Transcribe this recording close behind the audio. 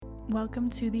Welcome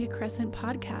to the Crescent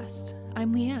Podcast.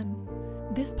 I'm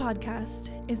Leanne. This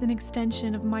podcast is an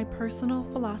extension of my personal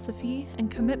philosophy and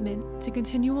commitment to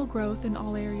continual growth in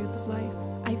all areas of life.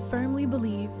 I firmly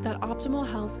believe that optimal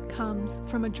health comes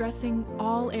from addressing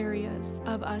all areas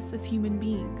of us as human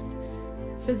beings: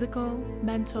 physical,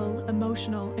 mental,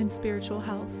 emotional, and spiritual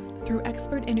health. Through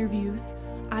expert interviews,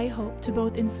 I hope to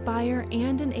both inspire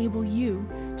and enable you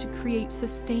to create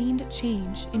sustained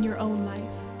change in your own life.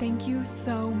 Thank you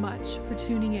so much for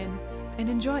tuning in and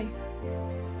enjoy.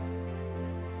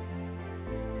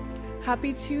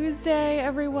 Happy Tuesday,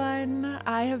 everyone.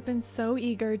 I have been so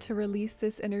eager to release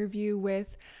this interview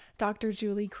with Dr.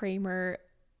 Juli Kramer.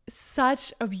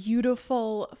 Such a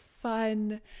beautiful,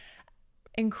 fun,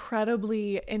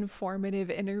 incredibly informative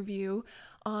interview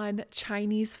on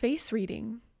Chinese face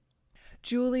reading.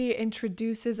 Juli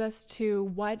introduces us to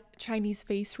what Chinese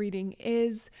face reading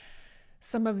is,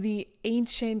 some of the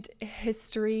ancient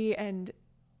history and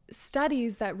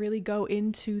studies that really go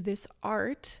into this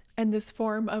art and this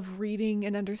form of reading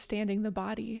and understanding the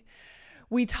body.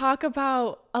 We talk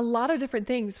about a lot of different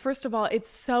things. First of all,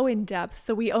 it's so in depth.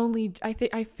 So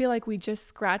I feel like we just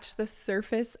scratched the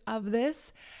surface of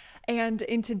this. And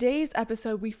in today's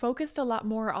episode, we focused a lot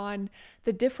more on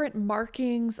the different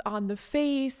markings on the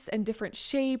face and different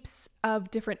shapes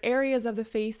of different areas of the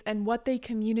face and what they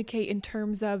communicate in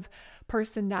terms of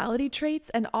personality traits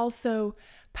and also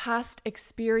past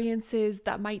experiences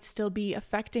that might still be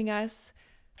affecting us.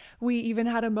 We even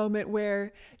had a moment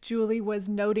where Juli was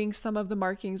noting some of the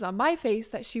markings on my face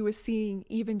that she was seeing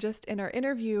even just in our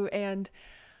interview, and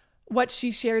what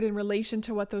she shared in relation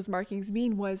to what those markings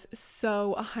mean was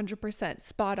so 100%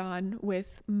 spot on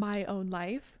with my own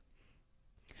life.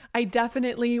 I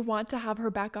definitely want to have her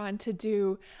back on to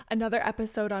do another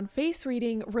episode on face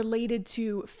reading related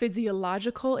to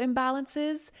physiological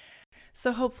imbalances.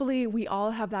 So hopefully we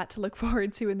all have that to look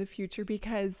forward to in the future,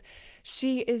 because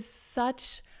she is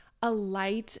such a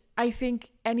light. I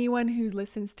think anyone who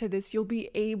listens to this, you'll be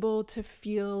able to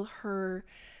feel her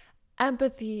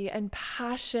empathy and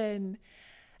passion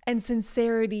and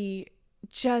sincerity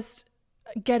just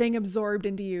getting absorbed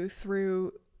into you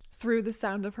through the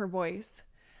sound of her voice.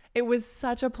 It was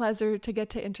such a pleasure to get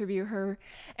to interview her,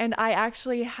 and I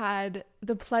actually had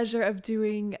the pleasure of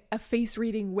doing a face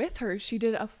reading with her. She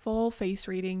did a full face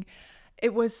reading.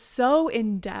 It was so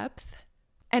in depth,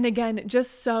 and again,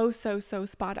 just so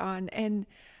spot on, and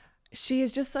she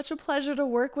is just such a pleasure to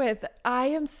work with. I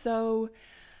am so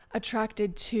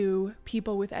attracted to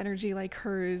people with energy like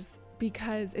hers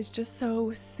because it's just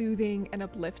so soothing and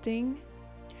uplifting.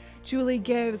 Juli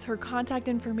gives her contact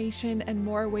information and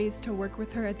more ways to work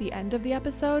with her at the end of the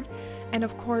episode. And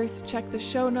of course, check the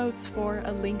show notes for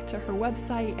a link to her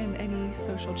website and any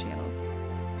social channels.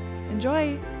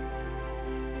 Enjoy!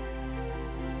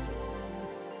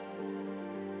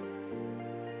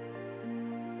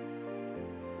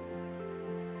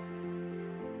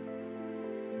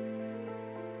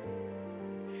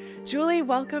 Juli,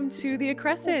 welcome to the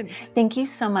Crescent. Thank you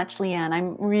so much, Leanne.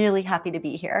 I'm really happy to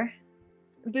be here.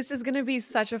 This is going to be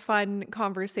such a fun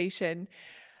conversation.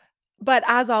 But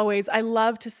as always, I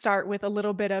love to start with a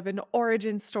little bit of an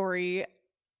origin story.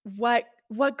 What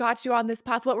got you on this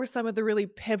path? What were some of the really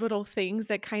pivotal things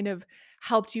that kind of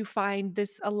helped you find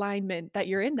this alignment that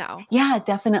you're in now? Yeah,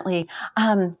 definitely.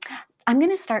 I'm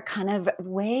going to start kind of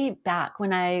way back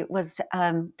when I was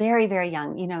very, very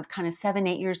young, kind of 7,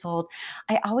 8 years old.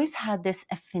 I always had this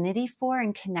affinity for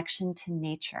and connection to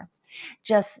nature.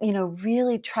 Just,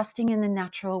 really trusting in the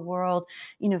natural world,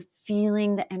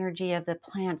 feeling the energy of the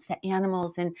plants, the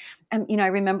animals. And, I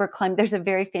remember there's a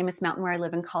very famous mountain where I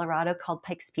live in Colorado called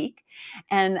Pikes Peak.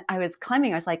 And I was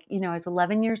climbing, I was like, I was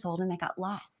 11 years old and I got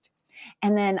lost.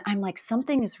 And then I'm like,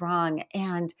 something is wrong.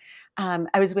 And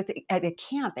I was at a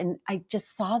camp and I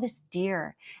just saw this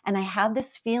deer and I had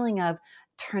this feeling of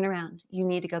turn around, you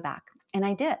need to go back. And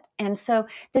I did. And so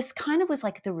this kind of was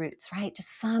like the roots, right?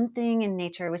 Just something in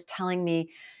nature was telling me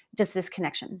just this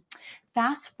connection.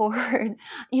 Fast forward,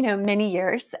 many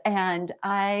years, and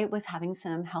I was having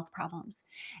some health problems.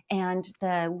 And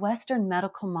the Western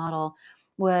medical model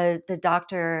was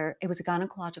it was a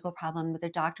gynecological problem, but the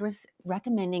doctor was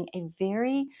recommending a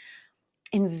very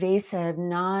invasive,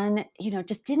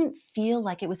 just didn't feel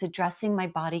like it was addressing my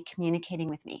body communicating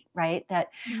with me, right? That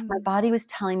my body was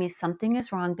telling me something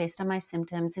is wrong based on my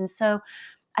symptoms. And so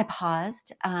I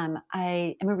paused.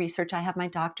 I am a researcher. I have my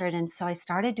doctorate. And so I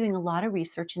started doing a lot of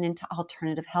research into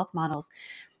alternative health models.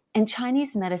 And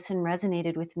Chinese medicine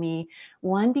resonated with me,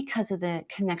 one, because of the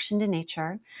connection to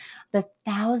nature, the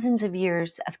thousands of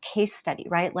years of case study,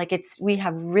 right? Like we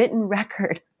have written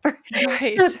record for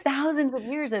Right. thousands of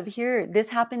years of here, this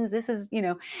happens, this is,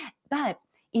 but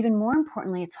even more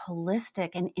importantly, it's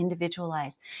holistic and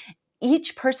individualized.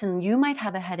 Each person, you might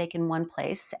have a headache in one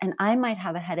place, and I might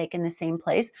have a headache in the same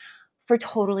place for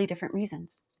totally different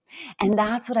reasons. And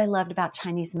that's what I loved about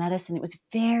Chinese medicine. It was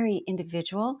very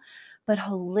individual, but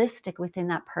holistic within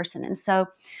that person. And so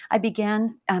I began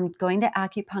going to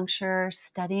acupuncture,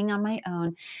 studying on my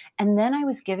own. And then I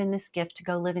was given this gift to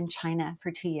go live in China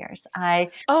for 2 years.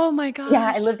 Oh my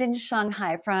Yeah, I gosh. lived in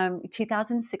Shanghai from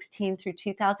 2016 through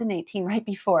 2018, right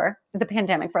before the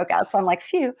pandemic broke out. So I'm like,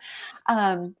 phew.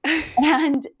 Um,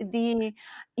 and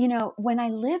when I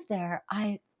lived there,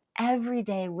 I every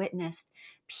day witnessed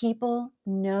people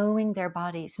knowing their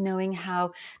bodies, knowing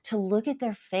how to look at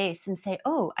their face and say,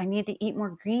 oh, I need to eat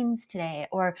more greens today,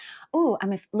 or, oh,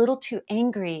 I'm a little too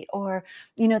angry, or,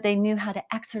 they knew how to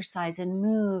exercise and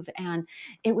move. And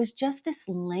it was just this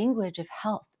language of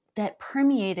health that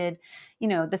permeated,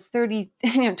 the 30,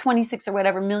 26 or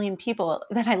whatever million people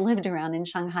that I lived around in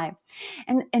Shanghai.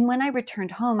 And when I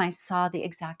returned home, I saw the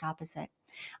exact opposite.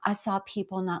 I saw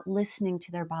people not listening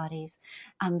to their bodies,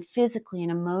 physically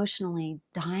and emotionally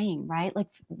dying, right? Like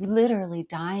literally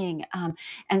dying, and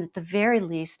at the very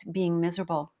least being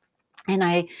miserable. And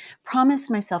I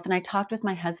promised myself, and I talked with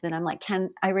my husband, I'm like, can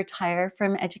I retire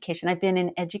from education? I've been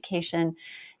in education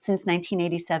since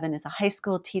 1987 as a high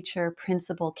school teacher,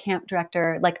 principal, camp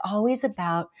director, like always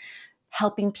about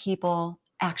helping people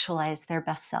actualize their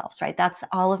best selves, right? That's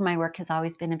all of my work has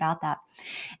always been about that.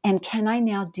 And can I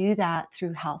now do that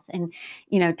through health and,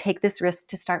 take this risk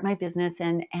to start my business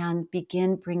and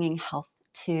begin bringing health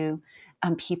to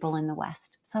people in the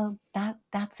West? So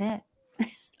that's it.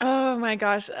 Oh my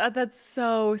gosh, that's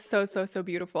so, so, so, so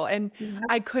beautiful, and Yeah.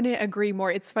 I couldn't agree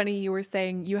more. It's funny you were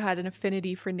saying you had an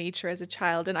affinity for nature as a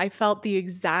child, and I felt the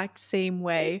exact same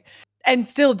way and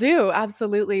still do,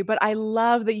 absolutely, but I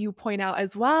love that you point out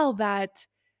as well that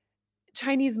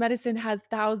Chinese medicine has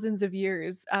thousands of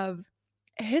years of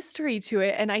history to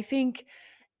it, and I think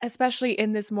especially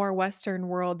in this more Western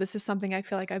world, this is something I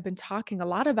feel like I've been talking a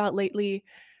lot about lately.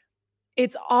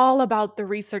 It's all about the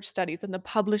research studies and the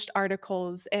published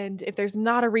articles, and if there's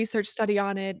not a research study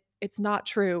on it, it's not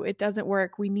true, it doesn't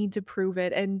work, we need to prove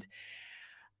it, and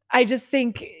I just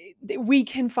think we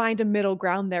can find a middle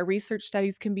ground there. Research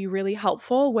studies can be really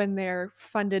helpful when they're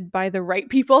funded by the right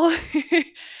people.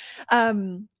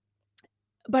 Um,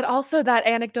 but also that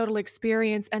anecdotal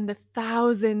experience and the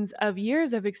thousands of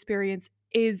years of experience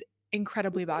is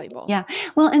incredibly valuable. Yeah.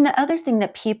 Well, and the other thing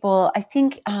that people, I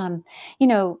think,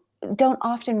 don't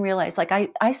often realize, like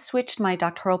I switched my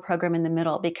doctoral program in the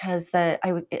middle because I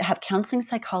would have counseling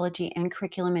psychology and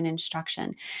curriculum and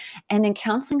instruction. And in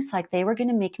counseling psych, they were going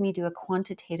to make me do a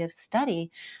quantitative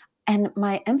study. And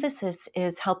my emphasis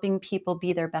is helping people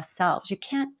be their best selves. You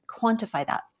can't quantify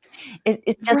that.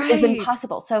 It just is Right.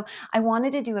 impossible. So I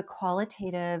wanted to do a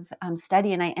qualitative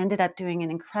study, and I ended up doing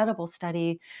an incredible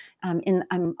study.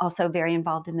 I'm also very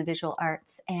involved in the visual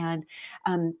arts, and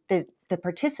the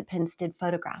participants did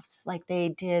photographs, like they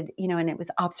did, and it was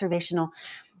observational.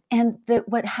 And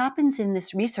what happens in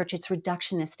this research, it's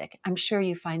reductionistic. I'm sure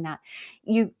you find that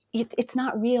it's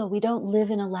not real. We don't live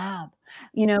in a lab.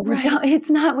 We Right. don't. It's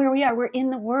not where we are. We're in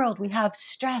the world. We have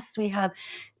stress. We have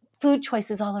food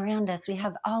choices all around us. We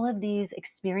have all of these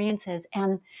experiences.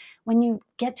 And when you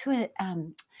get to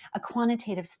a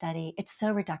quantitative study, it's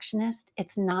so reductionist.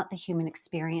 It's not the human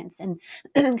experience. And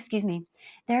excuse me,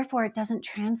 therefore, it doesn't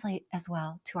translate as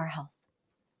well to our health.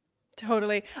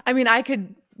 Totally. I mean, I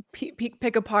could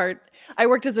pick apart. I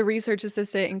worked as a research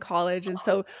assistant in college, and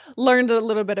so learned a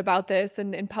little bit about this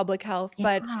and in public health.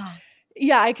 But Yeah,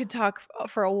 yeah, I could talk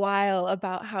for a while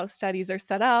about how studies are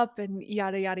set up and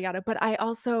yada yada yada. But I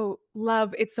also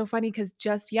love. It's so funny because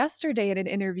just yesterday in an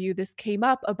interview, this came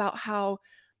up about how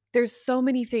there's so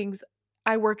many things.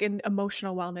 I work in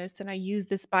emotional wellness, and I use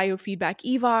this biofeedback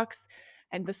evox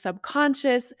and the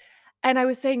subconscious. And I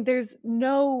was saying,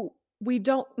 we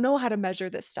don't know how to measure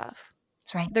this stuff.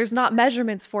 that's right. There's not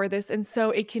measurements for this. And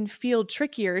so it can feel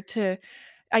trickier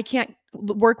I can't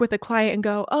work with a client and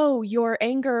go, oh, your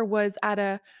anger was at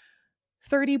a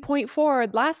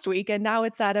 30.4 last week and now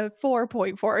it's at a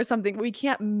 4.4 or something. We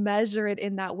can't measure it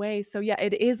in that way. So, yeah,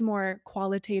 it is more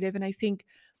qualitative. And I think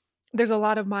there's a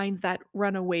lot of minds that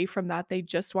run away from that. They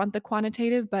just want the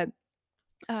quantitative.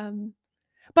 Um,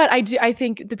 I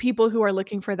think the people who are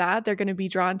looking for that, they're gonna be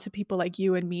drawn to people like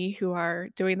you and me who are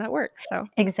doing that work, so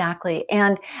Exactly.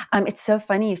 And it's so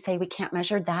funny you say we can't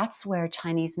measure. That's where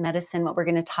Chinese medicine, what we're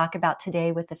going to talk about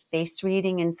today with the face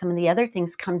reading and some of the other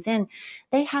things, comes in.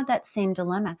 They had that same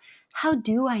dilemma. How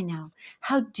do I know?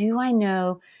 How do I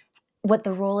know what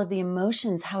the role of the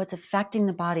emotions, how it's affecting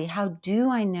the body. How do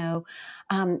I know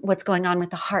what's going on with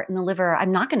the heart and the liver?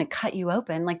 I'm not going to cut you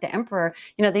open like the emperor.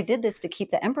 They did this to keep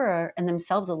the emperor and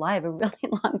themselves alive a really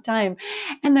long time.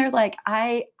 And they're like,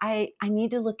 I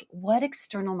need to look, what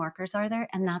external markers are there?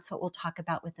 And that's what we'll talk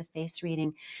about with the face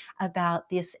reading, about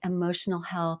this emotional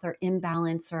health or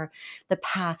imbalance or the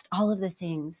past, all of the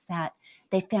things that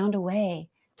they found a way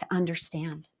to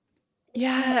understand.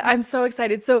 Yeah, I'm so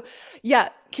excited. So, yeah,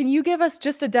 can you give us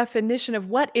just a definition of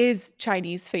what is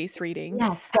Chinese face reading?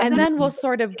 Yes, And then we'll definitely.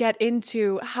 sort of get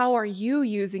into how are you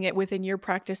using it within your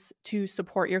practice to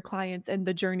support your clients and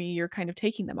the journey you're kind of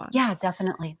taking them on? Yeah,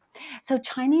 definitely. So,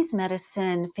 Chinese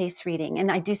medicine face reading,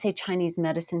 and I do say Chinese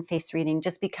medicine face reading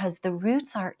just because the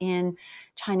roots are in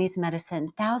Chinese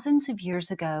medicine. Thousands of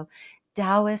years ago,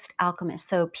 Taoist alchemists,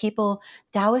 so people,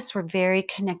 Taoists were very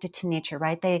connected to nature,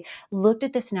 right? They looked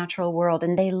at this natural world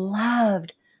and they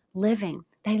loved living.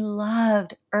 They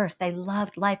loved earth. They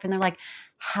loved life. And they're like,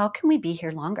 how can we be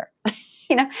here longer?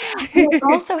 you know, and they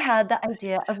also had the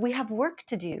idea of we have work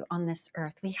to do on this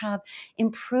earth. We have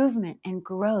improvement and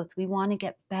growth. We want to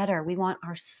get better. We want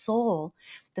our soul.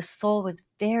 The soul was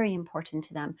very important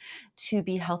to them to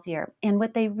be healthier. And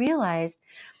what they realized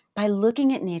by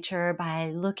looking at nature, by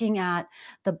looking at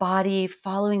the body,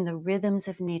 following the rhythms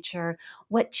of nature,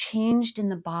 what changed in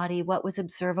the body, what was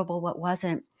observable, what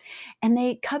wasn't. And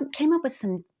they came up with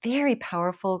some very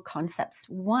powerful concepts.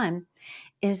 One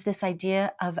is this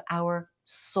idea of our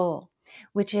soul,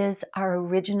 which is our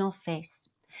original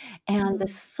face. And the Mhm.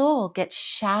 soul gets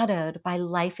shadowed by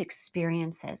life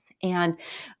experiences. And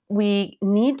we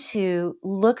need to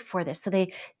look for this. So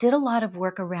they did a lot of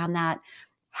work around that.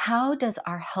 How does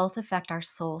our health affect our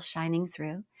soul shining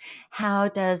through? How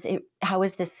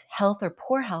is this health or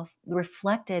poor health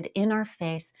reflected in our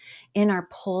face, in our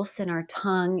pulse, in our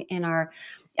tongue, in our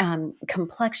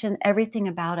complexion, everything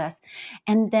about us?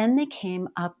 And then they came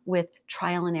up with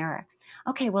trial and error.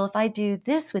 Okay, well, if I do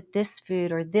this with this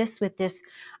food or this with this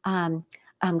um,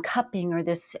 cupping or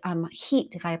this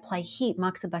heat, if I apply heat,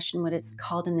 moxibustion, what it's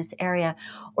called in this area,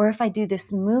 or if I do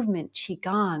this movement,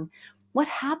 qigong, what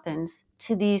happens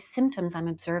to these symptoms I'm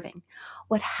observing?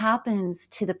 What happens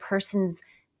to the person's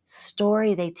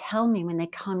story they tell me when they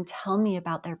come tell me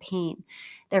about their pain,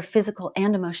 their physical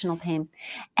and emotional pain?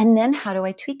 And then how do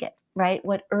I tweak it, right?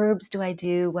 What herbs do I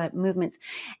do? What movements?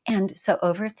 And so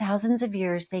over thousands of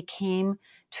years, they came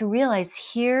to realize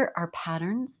here are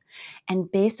patterns.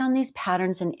 And based on these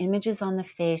patterns and images on the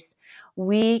face,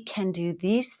 we can do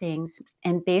these things.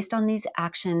 And based on these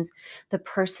actions, the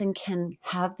person can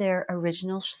have their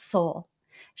original soul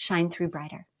shine through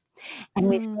brighter. And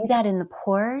we see Mhm. that in the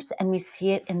pores and we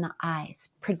see it in the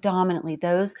eyes. Predominantly,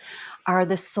 those are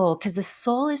the soul, because the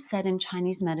soul is said in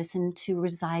Chinese medicine to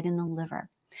reside in the liver.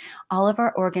 All of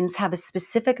our organs have a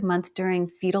specific month during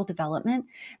fetal development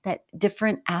that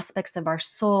different aspects of our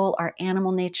soul, our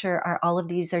animal nature, all of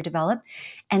these are developed.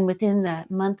 And within the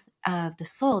month of the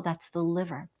soul, that's the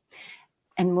liver.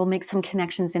 And we'll make some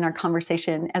connections in our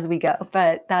conversation as we go.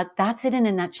 But that's it in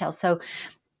a nutshell. So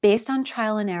based on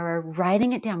trial and error,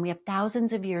 writing it down. We have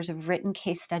thousands of years of written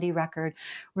case study record,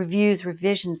 reviews,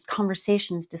 revisions,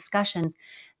 conversations, discussions.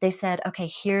 They said, okay,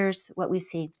 here's what we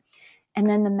see. And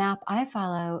then the map I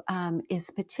follow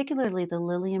is particularly the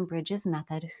Lillian Bridges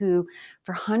method, who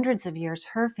for hundreds of years,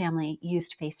 her family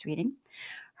used face reading.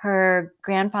 Her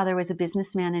grandfather was a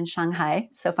businessman in Shanghai.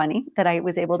 So funny that I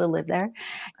was able to live there.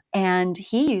 And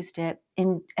he used it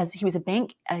as he was a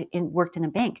bank, worked in a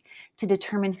bank, to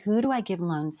determine who do I give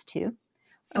loans to,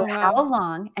 for Oh, how wow.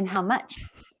 long and how much.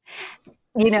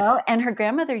 And her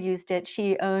grandmother used it.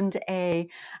 She owned a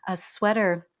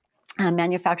sweater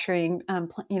manufacturing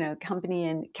company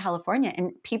in California,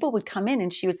 and people would come in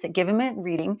and she would say, give them a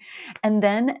reading, and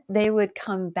then they would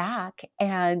come back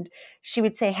and she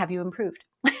would say, have you improved?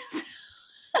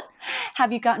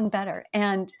 Have you gotten better?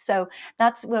 And so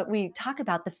that's what we talk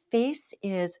about. The face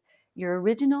is your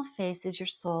original face, is your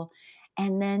soul,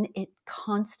 and then it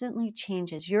constantly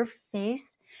changes. Your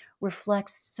face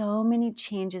reflects so many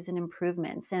changes and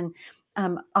improvements. And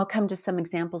I'll come to some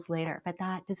examples later, but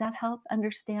does that help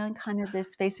understand kind of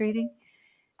this face reading?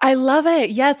 I love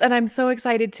it. Yes, and I'm so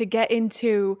excited to get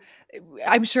into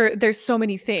I'm sure there's so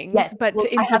many things, Yes. but Well,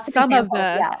 to I into have some some of examples.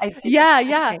 the Yeah, I do. Yeah,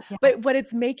 yeah. Okay, yeah. But what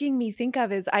it's making me think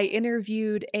of is I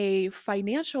interviewed a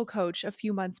financial coach a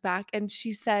few months back, and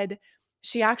she said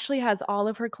she actually has all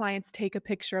of her clients take a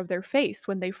picture of their face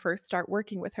when they first start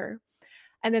working with her,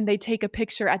 and then they take a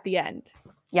picture at the end.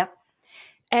 Yep.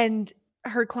 And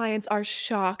her clients are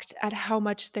shocked at how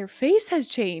much their face has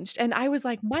changed, and I was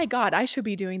like, "My god, I should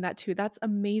be doing that too." That's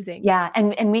amazing. Yeah,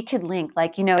 and we could link,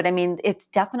 like, you know what I mean? It's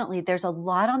definitely there's a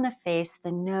lot on the face,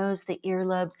 the nose, the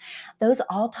earlobes. Those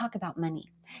all talk about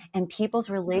money and people's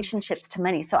relationships to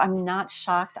money. So I'm not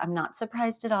shocked. I'm not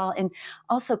surprised at all. And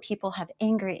also, people have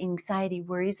anger, anxiety,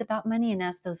 worries about money. And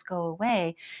as those go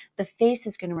away, the face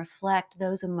is going to reflect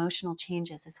those emotional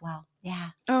changes as well. Yeah.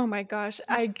 Oh my gosh,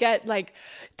 I get, like,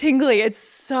 tingly. It's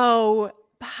so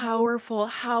powerful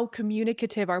how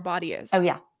communicative our body Oh, is.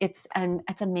 yeah. It's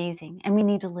amazing, and we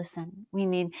need to listen. We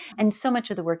need and so much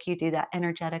of the work you do, that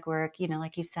energetic work, you know,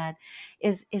 like you said,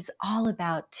 is all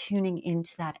about tuning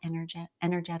into that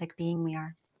energetic being we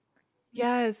are.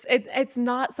 Yes, it's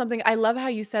not something I love how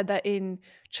you said that in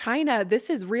China, this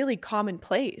is really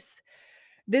commonplace.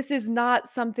 This is not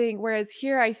something whereas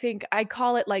here, I think I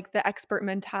call it, like, the expert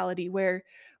mentality where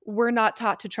we're not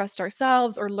taught to trust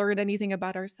ourselves or learn anything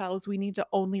about ourselves, we need to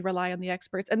only rely on the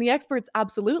experts, and the experts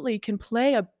absolutely can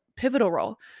play a pivotal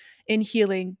role in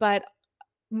healing, but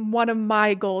one of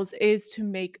my goals is to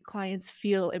make clients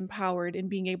feel empowered in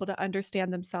being able to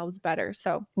understand themselves better,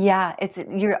 so Yeah, it's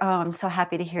you're oh, I'm so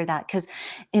happy to hear that because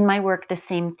in my work, the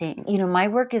same thing. You know, my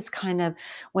work is kind of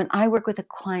when I work with a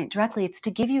client directly, it's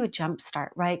to give you a jump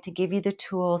start, right? To give you the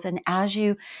tools. And as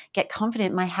you get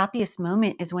confident, my happiest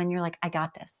moment is when you're like, I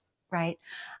got this, right?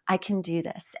 I can do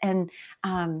this. And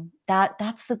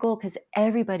that's the goal because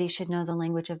everybody should know the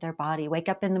language of their body. Wake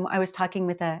up in the I was talking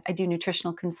with I do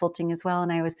nutritional consulting as well,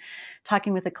 and I was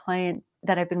talking with a client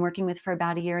that I've been working with for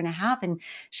about a year and a half, and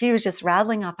she was just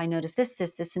rattling off, I noticed this,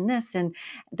 and this, and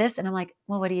this. And I'm like,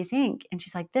 well, what do you think? And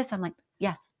she's like, this. I'm like,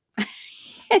 yes.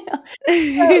 You know,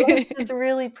 so it's just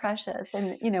really precious.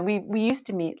 And, you know, we used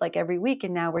to meet like every week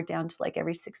and now we're down to like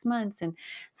every 6 months. And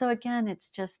so again,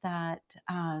 it's just that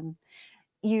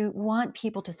you want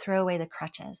people to throw away the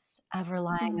crutches of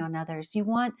relying Mm. on others. You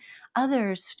want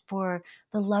others for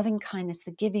the loving kindness,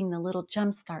 the giving, the little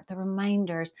jump start, the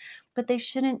reminders, but they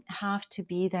shouldn't have to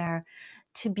be there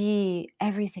to be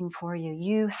everything for you.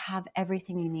 You have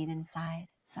everything you need inside.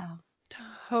 So,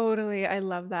 Totally, I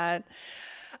love that.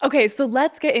 Okay, so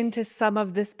let's get into some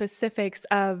of the specifics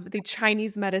of the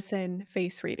Chinese medicine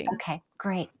face reading. okay,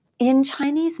 great. In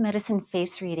Chinese medicine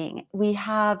face reading, we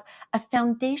have a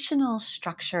foundational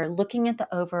structure looking at the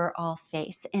overall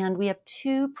face, and we have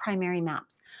two primary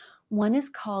maps. One is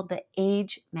called the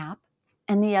age map,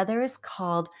 and the other is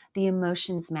called the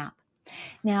emotions map.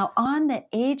 Now, on the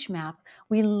age map,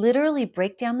 we literally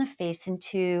break down the face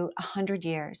into 100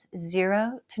 years,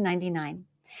 0 to 99.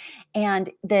 And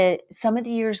some of the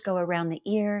years go around the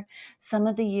ear, some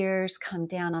of the years come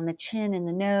down on the chin and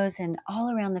the nose and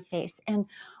all around the face. And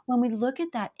when we look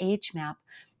at that age map,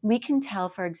 we can tell,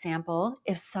 for example,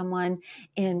 if someone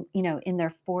in their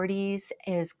 40s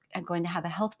is going to have a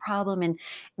health problem, and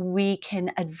we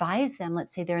can advise them,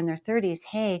 let's say they're in their 30s,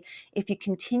 hey, if you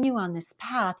continue on this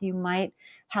path, you might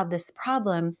have this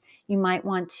problem. You might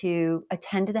want to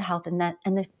attend to the health, and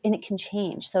it can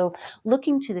change. So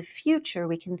looking to the future,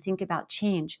 we can think about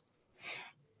change.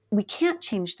 We can't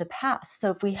change the past. So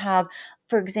if we have,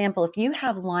 for example, if you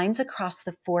have lines across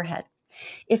the forehead,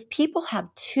 if people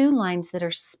have two lines that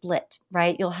are split,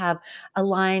 right? You'll have a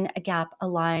line, a gap, a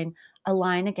line, a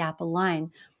line, a gap, a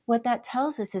line. What that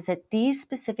tells us is at these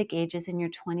specific ages in your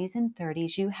 20s and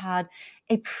 30s, you had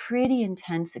a pretty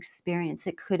intense experience.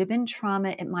 It could have been trauma,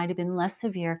 it might have been less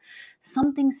severe.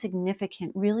 Something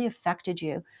significant really affected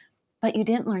you, but you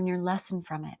didn't learn your lesson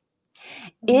from it.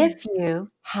 Mm. If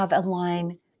you have a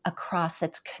line across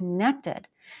that's connected,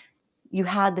 you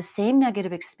had the same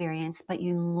negative experience, but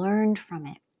you learned from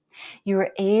it. You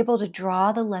were able to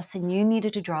draw the lesson you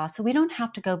needed to draw. So we don't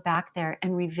have to go back there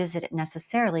and revisit it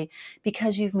necessarily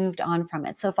because you've moved on from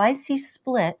it. So if I see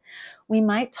split, we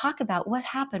might talk about what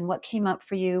happened, what came up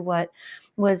for you, what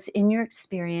was in your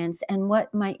experience, and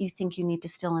what might you think you need to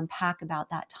still unpack about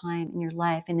that time in your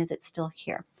life, and is it still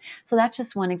here? So that's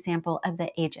just one example of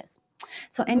the ages.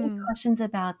 So any Mm. questions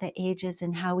about the ages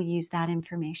and how we use that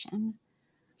information?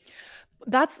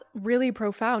 That's really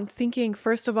profound, thinking,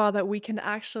 first of all, that we can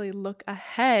actually look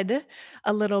ahead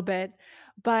a little bit.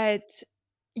 But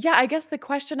yeah, I guess the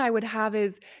question I would have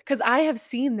is because I have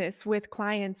seen this with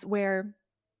clients where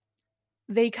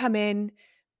they come in,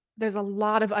 there's a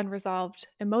lot of unresolved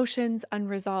emotions,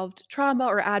 unresolved trauma,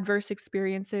 or adverse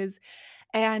experiences.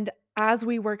 And as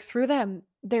we work through them,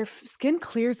 their skin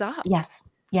clears up. Yes,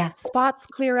 yes, Spots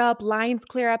clear up, lines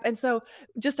clear up. And so,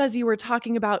 just as you were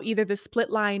talking about either the split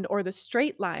line or the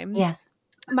straight line, yes,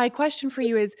 my question for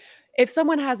you is if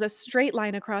someone has a straight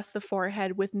line across the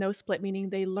forehead with no split, meaning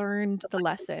they learned the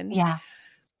lesson, yeah.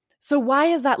 So why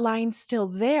is that line still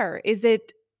there?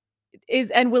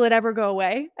 And will it ever go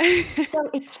away? So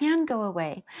it can go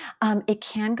away. It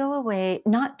can go away,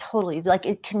 not totally. Like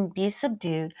it can be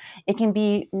subdued. It can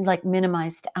be like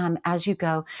minimized as you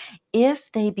go,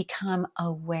 if they become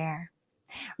aware.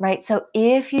 Right. So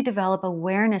if you develop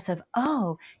awareness of,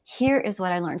 oh, here is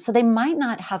what I learned. So they might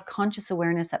not have conscious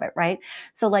awareness of it. Right.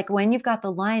 So like when you've got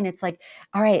the line, it's like,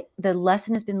 all right, the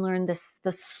lesson has been learned.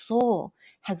 The soul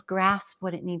has grasped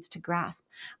what it needs to grasp.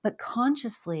 But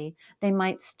consciously, they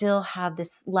might still have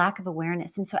this lack of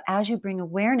awareness. And so as you bring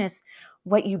awareness,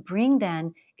 what you bring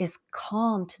then is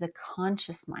calm to the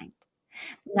conscious mind,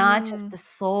 not just Mm, the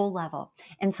soul level.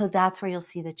 And so that's where you'll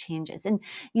see the changes. And,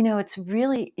 it's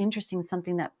really interesting.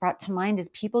 Something that brought to mind is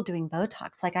people doing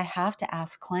Botox. Like I have to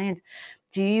ask clients,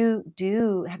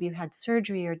 have you had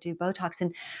surgery or do Botox?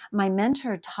 And my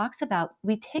mentor talks about,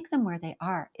 we take them where they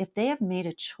are. If they have made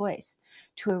a choice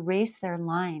to erase their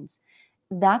lines,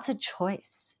 that's a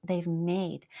choice they've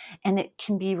made. And it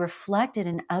can be reflected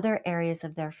in other areas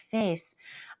of their face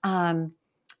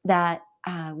that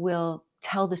will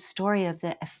tell the story of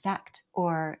the effect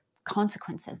or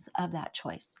consequences of that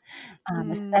choice,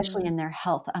 especially mm, in their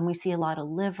health. We see a lot of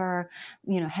liver,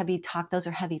 those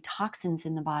are heavy toxins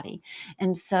in the body.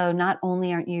 And so not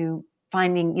only aren't you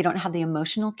finding you don't have the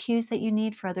emotional cues that you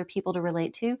need for other people to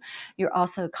relate to, you're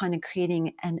also kind of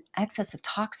creating an excess of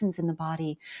toxins in the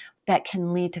body that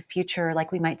can lead to future,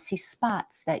 like we might see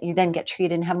spots that you then get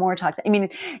treated and have more toxins. I mean,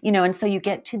 and so you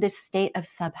get to this state of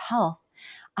sub-health.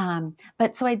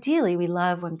 But so ideally, we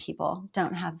love when people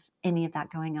don't have any of that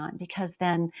going on, because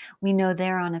then we know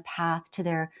they're on a path to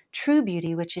their true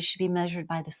beauty, which should be measured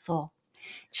by the soul.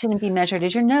 It shouldn't be measured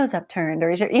as your nose upturned or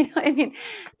as your, I mean,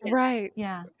 yeah, right.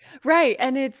 yeah, Right,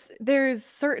 and there's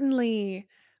certainly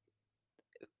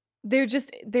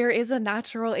there is a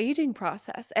natural aging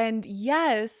process, and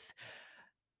yes,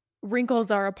 wrinkles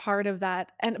are a part of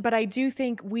that, but I do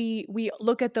think we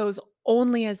look at those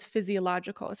only as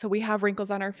physiological. So we have wrinkles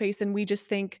on our face and we just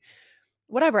think,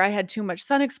 "Whatever, I had too much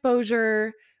sun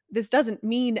exposure. This doesn't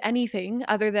mean anything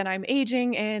other than I'm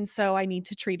aging, and so I need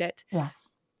to treat it." yes.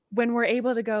 When we're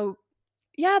able to go,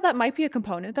 yeah, that might be a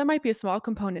component. That might be a small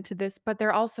component to this, but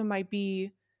there also might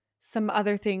be some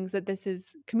other things that this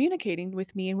is communicating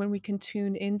with me. And when we can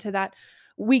tune into that,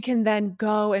 we can then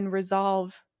go and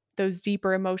resolve those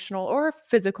deeper emotional or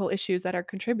physical issues that are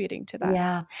contributing to that.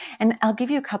 Yeah. And I'll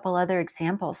give you a couple other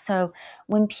examples. So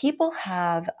when people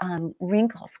have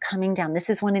wrinkles coming down, this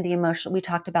is one of the emotional, we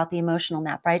talked about the emotional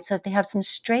map, right? So if they have some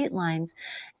straight lines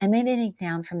emanating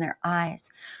down from their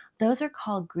eyes, those are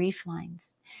called grief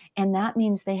lines. And that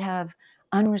means they have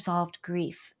unresolved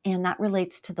grief. And that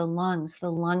relates to the lungs,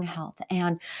 the lung health.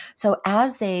 And so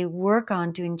as they work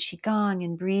on doing Qigong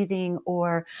and breathing,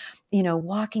 or,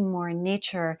 walking more in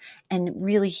nature and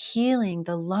really healing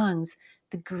the lungs,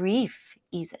 the grief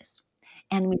eases.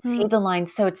 And we see Mm. the line.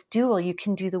 So it's dual. You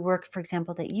can do the work, for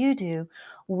example, that you do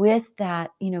with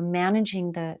that,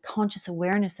 managing the conscious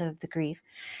awareness of the grief,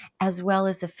 as well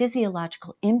as the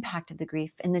physiological impact of the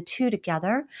grief. And the two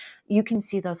together, you can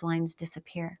see those lines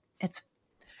disappear. It's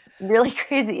really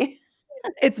crazy.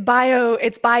 It's It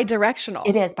bidirectional,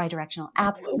 is bidirectional.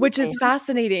 which is Absolutely.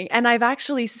 fascinating. And I've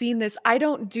actually seen this. I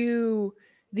don't do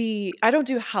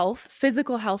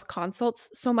physical health consults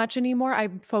so much anymore.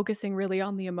 I'm focusing really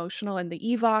on the emotional and the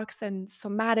evox and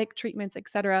somatic treatments,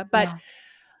 etc. But Yeah.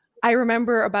 I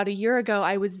remember about a year ago,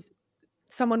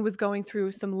 someone was going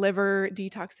through some liver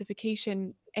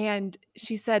detoxification, and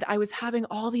she said, I was having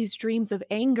all these dreams of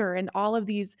anger and all of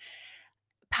these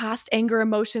past anger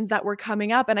emotions that were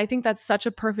coming up. And I think that's such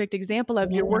a perfect example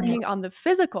of you're Yeah. working on the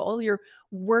physical, you're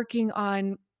working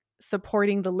on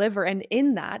supporting the liver. And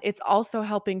in that, it's also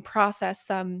helping process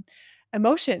some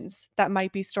emotions that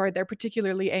might be stored there,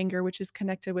 particularly anger, which is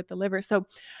connected with the liver. So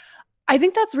I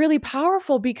think that's really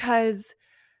powerful because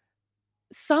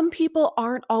some people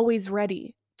aren't always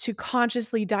ready to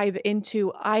consciously dive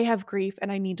into, I have grief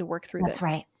and I need to work through That's this.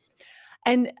 right.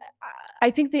 And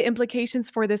I think the implications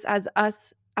for this as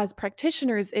us as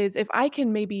practitioners is if I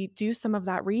can maybe do some of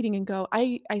that reading and go,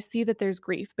 I see that there's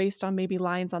grief based on maybe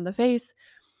lines on the face,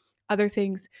 other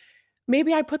things.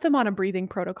 Maybe I put them on a breathing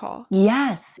protocol.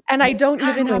 Yes. And I don't even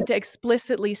Exactly. have to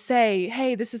explicitly say,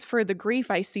 hey, this is for the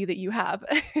grief I see that you have.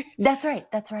 That's right.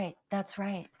 That's right. That's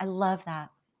right. I love that.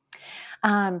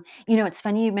 It's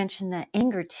funny you mentioned the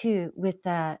anger too, with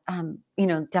the,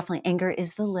 definitely anger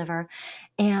is the liver.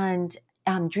 And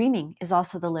Dreaming is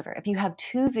also the liver. If you have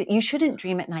you shouldn't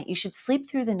dream at night. You should sleep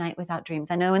through the night without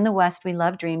dreams. I know in the West we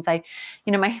love dreams.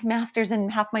 My master's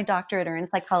and half my doctorate are in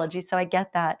psychology, so I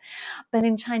get that. But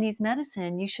in Chinese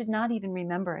medicine, you should not even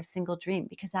remember a single dream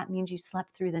because that means you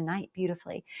slept through the night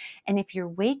beautifully. And if you're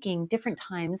waking, different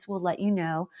times will let you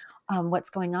know what's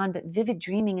going on. But vivid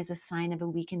dreaming is a sign of a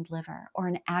weakened liver or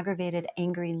an aggravated,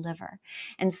 angry liver.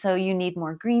 And so you need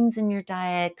more greens in your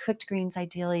diet, cooked greens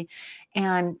ideally,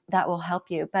 and that will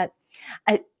help you. But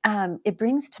it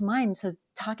brings to mind, so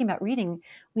talking about reading,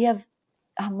 we have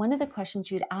one of the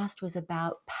questions you'd asked was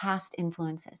about past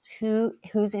influences.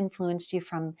 Who's influenced you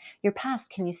from your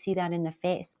past? Can you see that in the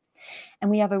face? And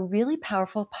we have a really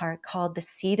powerful part called the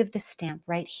seed of the stamp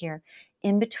right here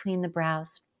in between the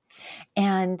brows.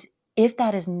 And if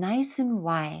that is nice and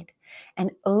wide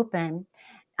and open,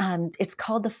 it's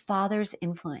called the father's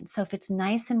influence. So if it's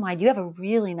nice and wide, you have a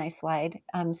really nice wide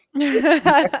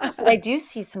but I do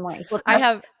see some lines. I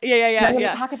have yeah, yeah, Now yeah, we'll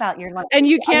yeah. talk about your lines. And Are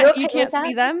you you okay with can't that?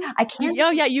 see them. I can? Oh,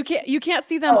 yeah, you can't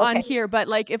see them Oh, on okay. here, but,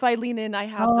 like, if I lean in, I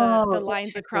have the Oh, lines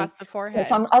interesting. across the Okay, so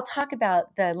forehead. I'll talk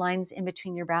about the lines in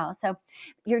between your brows. So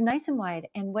you're nice and wide,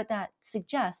 and what that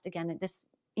suggests, again, this,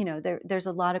 there's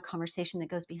a lot of conversation that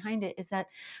goes behind it, is that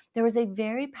there was a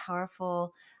very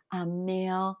powerful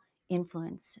male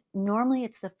influence. Normally,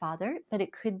 it's the father, but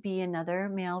it could be another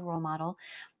male role model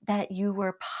that you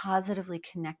were positively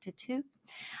connected to.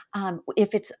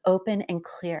 If it's open and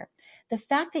clear. The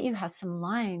fact that you have some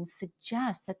lines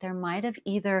suggests that there might have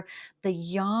either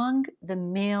the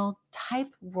male type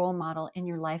role model in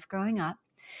your life growing up.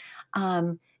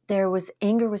 There was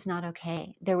anger was not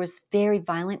okay. There was very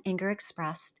violent anger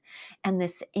expressed, and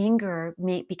this anger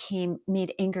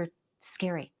made anger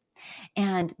scary.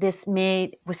 And this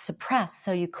was suppressed,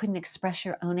 so you couldn't express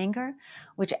your own anger,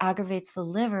 which aggravates the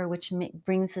liver, which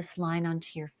brings this line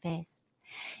onto your face.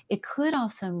 It could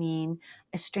also mean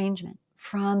estrangement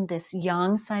from this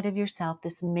young side of yourself,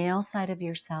 this male side of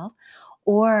yourself,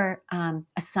 or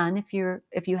a son if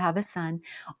you have a son,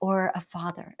 or a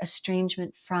father,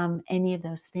 estrangement from any of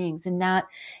those things. And that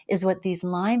is what these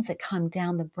lines that come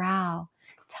down the brow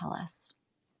tell us.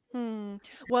 Hmm.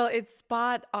 Well, it's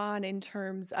spot on in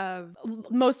terms of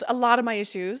a lot of my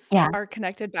issues Yeah. are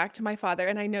connected back to my father,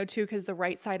 and I know too because the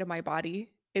right side of my body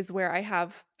is where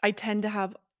I tend to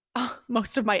have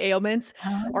most of my ailments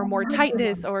or more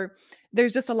tightness, Oh, or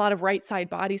there's just a lot of right side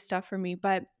body stuff for me.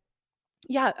 But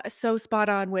yeah, so spot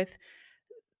on with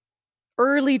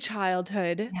early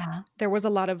childhood, yeah. there was a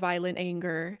lot of violent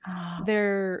anger. Oh,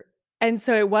 There and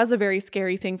so it was a very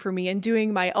scary thing for me, and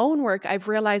doing my own work, I've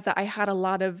realized that I had a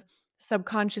lot of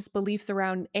subconscious beliefs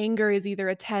around anger is either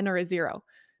a 10 or a 0.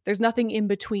 There's nothing in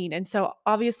between, and so,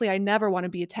 obviously, I never wanna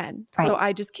be a 10, right. so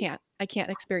I just can't. I can't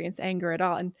experience anger at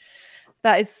all, and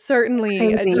that is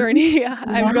certainly a Crazy. journey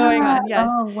I'm going Yeah. on, yes.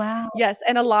 Oh, wow. Yes,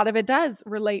 and a lot of it does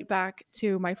relate back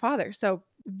to my father, so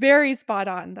very spot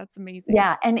on, that's amazing.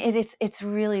 Yeah, and it's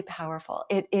really powerful.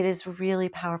 It is really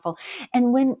powerful.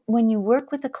 And when you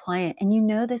work with a client, and you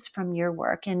know this from your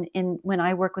work, and when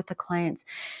I work with the clients,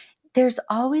 there's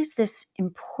always this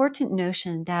important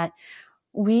notion that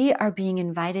we are being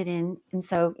invited in, and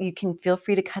so you can feel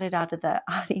free to cut it out of the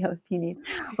audio if you need.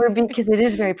 Because it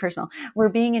is very personal. We're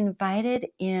being invited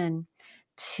in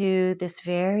to this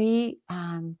very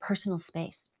personal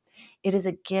space. It is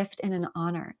a gift and an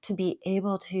honor to be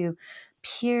able to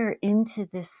peer into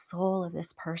this soul of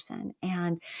this person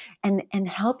and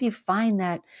help you find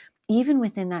that even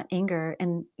within that anger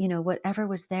and whatever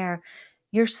was there,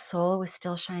 your soul was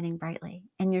still shining brightly,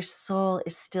 and your soul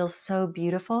is still so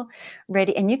beautiful,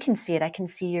 ready. And you can see it. I can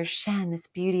see your Shen, this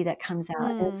beauty that comes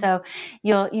out. And Mm, so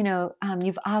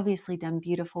you've obviously done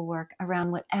beautiful work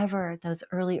around whatever those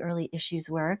early issues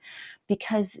were,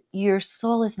 because your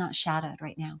soul is not shadowed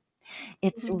right now.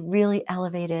 It's mhm. really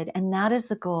elevated. And that is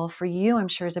the goal for you, I'm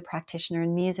sure, as a practitioner,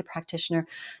 and me as a practitioner.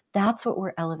 That's what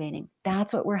we're elevating.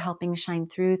 That's what we're helping shine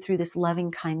through this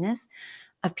loving kindness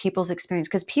of people's experience.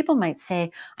 Because people might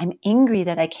say, I'm angry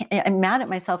that I'm mad at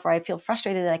myself, or I feel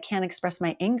frustrated that I can't express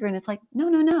my anger. And it's like, no,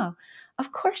 no, no.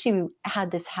 Of course you had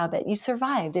this habit. You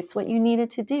survived. It's what you needed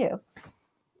to do.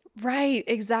 Right,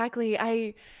 exactly.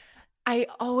 I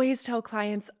always tell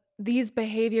clients these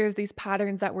behaviors, these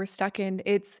patterns that we're stuck in,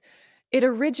 it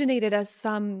originated as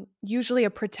usually a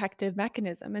protective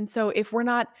mechanism. And so if we're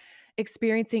not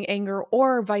experiencing anger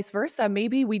or vice versa,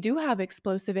 maybe we do have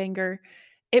explosive anger.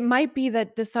 It might be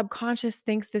that the subconscious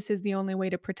thinks this is the only way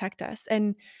to protect us.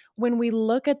 And when we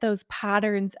look at those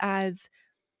patterns as,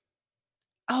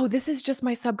 oh, this is just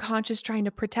my subconscious trying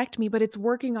to protect me, but it's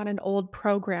working on an old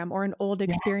program or an old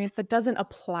experience Yes. that doesn't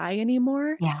apply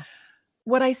anymore. Yeah.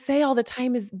 what I say all the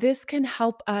time is this can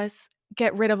help us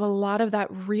get rid of a lot of that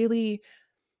really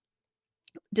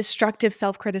destructive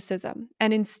self-criticism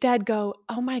and instead go,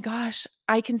 "Oh my gosh,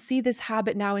 I can see this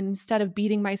habit now," and instead of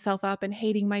beating myself up and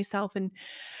hating myself and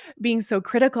being so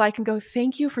critical, I can go,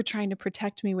 "Thank you for trying to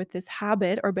protect me with this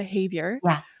habit or behavior,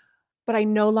 Yeah. but I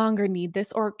no longer need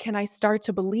this," or can I start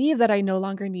to believe that I no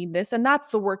longer need this? And that's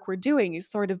the work we're doing, is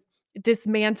sort of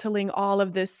dismantling all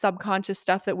of this subconscious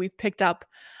stuff that we've picked up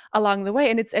along the way.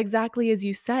 And it's exactly as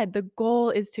you said, the goal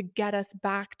is to get us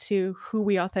back to who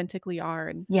we authentically are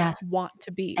and Yes. want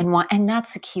to be. And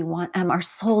that's the key. Our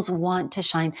souls want to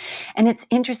shine. And it's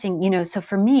interesting, so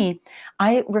for me,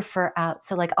 I refer out.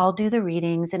 So like I'll do the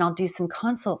readings and I'll do some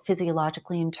consult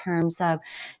physiologically in terms of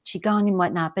qigong and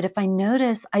whatnot. But if I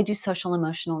notice, I do social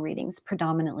emotional readings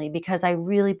predominantly because I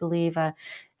really believe a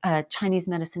Chinese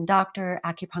medicine doctor,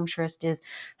 acupuncturist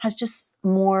has just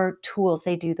more tools.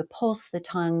 They do the pulse, the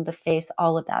tongue, the face,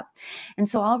 all of that. And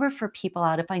so I'll refer people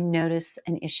out if I notice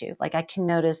an issue. Like I can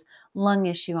notice lung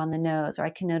issue on the nose, or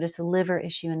I can notice a liver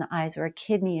issue in the eyes, or a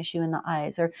kidney issue in the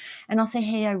eyes, and I'll say,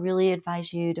 hey, I really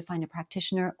advise you to find a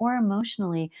practitioner. Or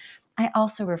emotionally, I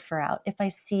also refer out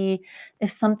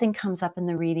if something comes up in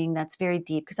the reading that's very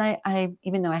deep, because I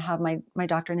even though I have my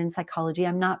doctorate in psychology,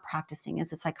 I'm not practicing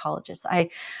as a psychologist.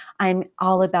 I'm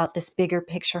all about this bigger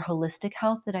picture holistic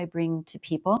health that I bring to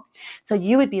people. So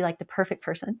you would be like the perfect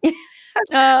person. I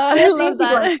I love think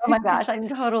people are like, that. "Oh my gosh, I'm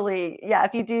totally." Yeah,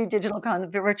 if you do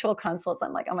virtual consults,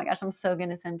 I'm like, "Oh my gosh, I'm so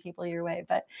gonna send people your way."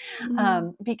 But,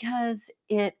 Mhm. because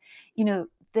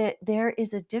there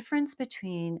is a difference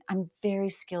between I'm very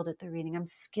skilled at the reading. I'm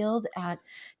skilled at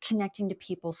connecting to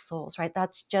people's souls, right?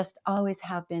 That's just always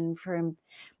have been from,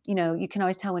 you can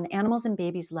always tell when animals and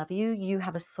babies love you, you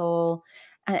have a soul,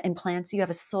 and plants, you have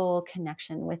a soul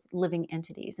connection with living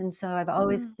entities. And so I've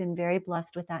always Mm. been very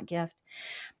blessed with that gift.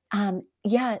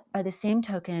 Yet, by the same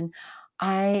token,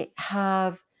 I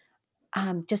have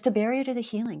just a barrier to the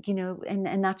healing,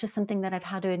 and that's just something that I've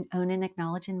had to own and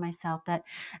acknowledge in myself that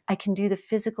I can do the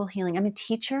physical healing. I'm a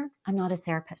teacher, I'm not a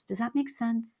therapist. Does that make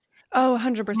sense? Oh,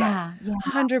 100%. Yeah, yeah,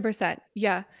 100%.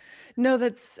 Yeah. No,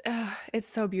 that's it's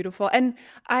so beautiful. And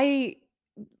I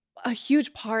a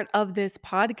huge part of this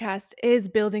podcast is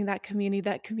building that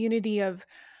community of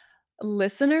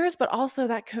listeners, but also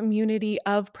that community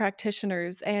of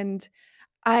practitioners. And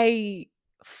I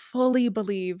fully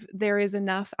believe there is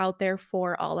enough out there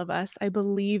for all of us. I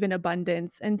believe in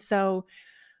abundance. And so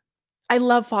I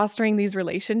love fostering these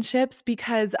relationships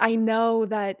because I know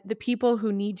that the people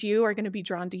who need you are going to be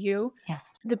drawn to you.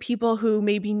 yes. The people who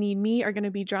maybe need me are going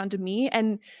to be drawn to me.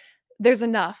 And there's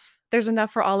enough. There's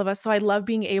enough for all of us. So I love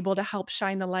being able to help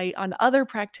shine the light on other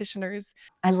practitioners.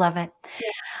 I love it.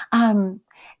 Yeah. Um,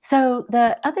 so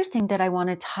the other thing that I want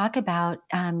to talk about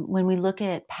when we look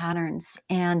at patterns,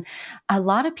 and a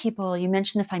lot of people, you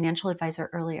mentioned the financial advisor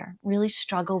earlier, really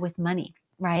struggle with money,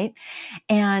 right?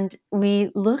 And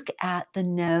we look at the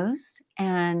nose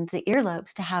and the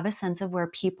earlobes to have a sense of where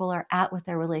people are at with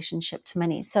their relationship to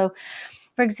money. So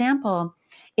for example,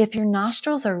 if your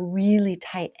nostrils are really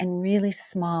tight and really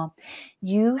small,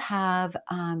 you have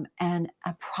a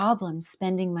problem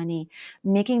spending money,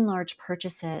 making large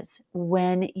purchases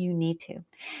when you need to.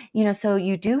 So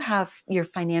you do have, you're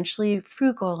financially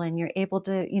frugal and you're able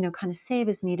to, kind of save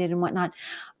as needed and whatnot.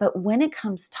 But when it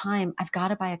comes time, I've got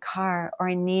to buy a car, or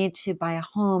I need to buy a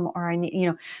home, or I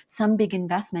need, some big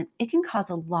investment, it can cause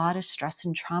a lot of stress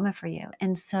and trauma for you.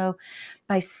 And so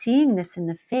by seeing this in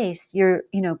the face,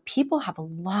 people have a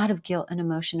lot of guilt and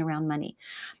emotion around money.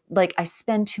 Like, I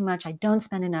spend too much, I don't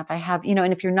spend enough, I have,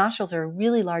 and if your nostrils are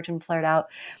really large and flared out,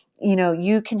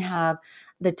 you can have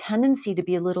the tendency to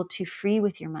be a little too free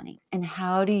with your money. And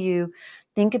how do you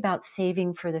think about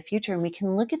saving for the future? And we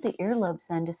can look at the earlobes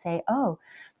then to say, oh,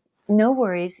 no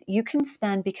worries. You can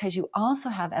spend because you also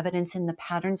have evidence in the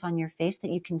patterns on your face that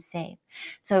you can save.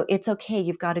 So it's okay.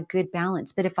 You've got a good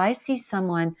balance. But if I see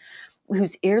someone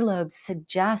whose earlobes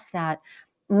suggest that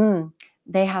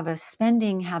they have a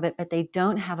spending habit, but they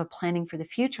don't have a planning for the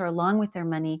future along with their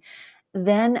money,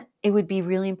 then it would be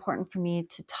really important for me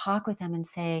to talk with them and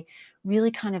say, really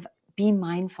kind of be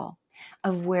mindful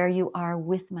of where you are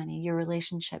with money, your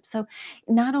relationship. So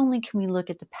not only can we look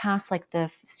at the past, like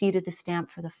the seed of the stamp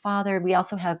for the father, we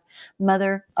also have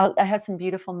mother. I have some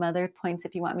beautiful mother points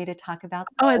if you want me to talk about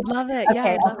Oh, those. I'd love it. Yeah,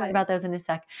 Okay, I'd I'll love talk it. about those in a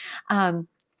sec. Um,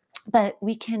 but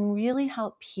we can really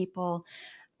help people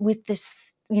with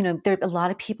this. There a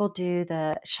lot of people do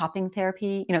the shopping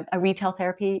therapy, a retail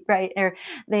therapy, right? Or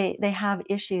they have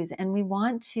issues, and we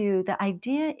want to. The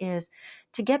idea is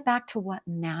to get back to what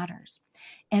matters.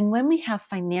 And when we have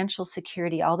financial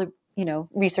security, all the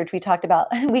research. We talked about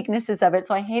weaknesses of it,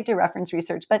 so I hate to reference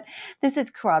research, but this is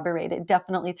corroborated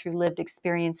definitely through lived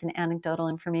experience and anecdotal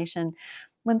information.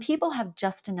 When people have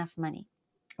just enough money,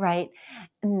 right,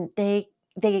 and they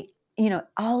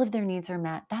all of their needs are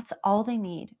met, that's all they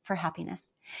need for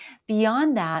happiness.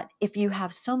 Beyond that, if you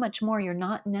have so much more, you're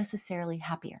not necessarily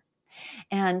happier.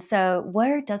 And so,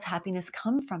 where does happiness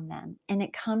come from then? And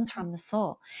it comes from the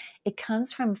soul. It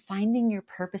comes from finding your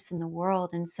purpose in the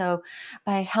world. And so,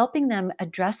 by helping them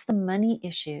address the money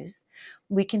issues,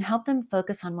 we can help them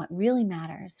focus on what really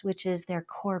matters, which is their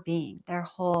core being, their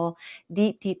whole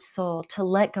deep, deep soul, to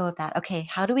let go of that. Okay,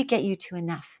 how do we get you to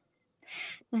enough?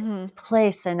 To Mm-hmm. this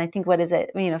place, and I think, what is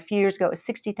it? A few years ago it was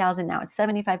 60,000. Now it's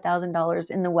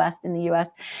 $75,000 in the West, in the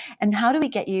U.S. And how do we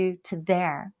get you to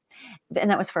there? And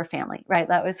that was for a family, right?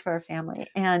 That was for a family.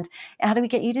 And how do we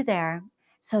get you to there?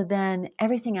 So then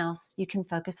everything else you can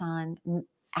focus on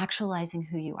actualizing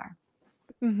who you are.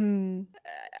 Mm-hmm.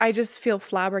 I just feel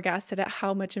flabbergasted at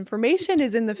how much information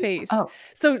is in the face. Oh,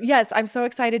 So, yes, I'm so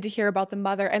excited to hear about the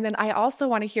mother. And then I also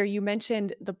want to hear you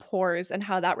mentioned the pores and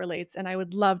how that relates. And I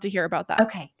would love to hear about that.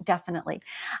 okay, definitely.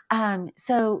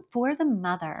 So for the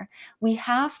mother, we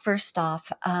have first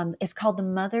off, it's called the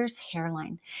mother's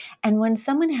hairline. And when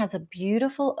someone has a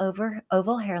beautiful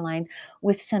oval hairline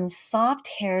with some soft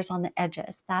hairs on the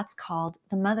edges, that's called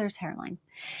the mother's hairline.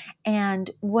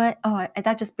 And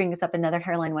that just brings up another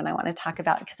hairline one I want to talk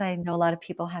about, because I know a lot of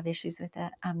people have issues with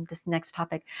it, this next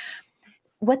topic.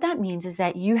 What that means is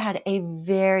that you had a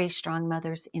very strong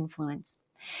mother's influence.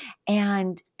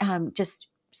 And just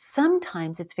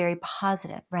sometimes it's very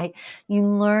positive, right? You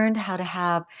learned how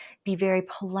to be very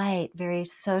polite, very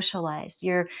socialized.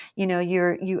 You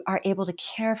are able to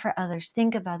care for others,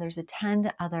 think of others, attend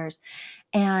to others.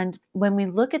 And when we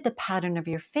look at the pattern of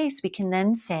your face, we can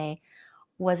then say,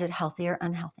 was it healthy or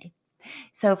unhealthy?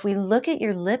 So if we look at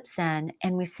your lips then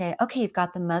and we say, okay, you've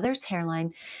got the mother's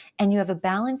hairline and you have a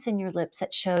balance in your lips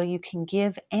that show you can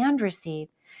give and receive,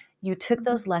 you took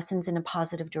those lessons in a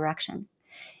positive direction.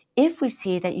 If we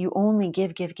see that you only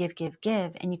give, give, give, give,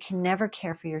 give, and you can never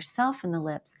care for yourself in the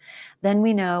lips, then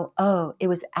we know, oh, it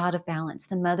was out of balance.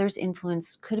 The mother's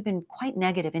influence could have been quite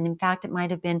negative, and in fact, it might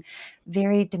have been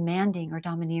very demanding or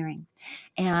domineering.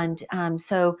 And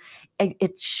so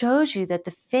it shows you that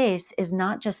the face is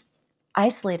not just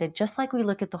isolated. Just like we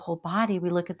look at the whole body, we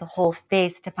look at the whole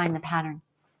face to find the pattern.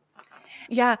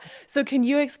 Yeah. So, can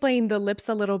you explain the lips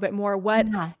a little bit more? What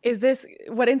Yeah. is this?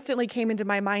 What instantly came into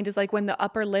my mind is like when the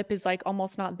upper lip is like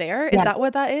almost not there. Is Yeah. that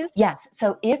what that is? Yes.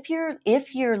 So if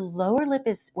your lower lip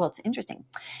is, well, it's interesting.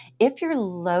 If your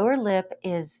lower lip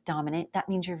is dominant, that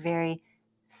means you're very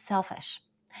selfish.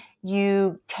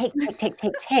 You take, take, take,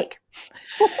 take, take.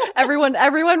 Everyone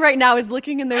right now is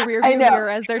looking in their I rearview know. mirror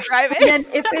as they're driving. And then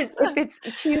if it's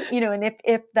too, and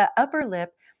if the upper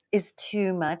lip is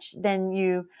too much, then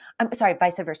I'm sorry,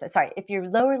 vice versa. Sorry. If your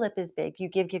lower lip is big, you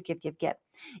give, give, give, give, give.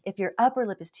 If your upper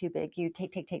lip is too big, you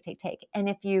take, take, take, take, take. And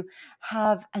if you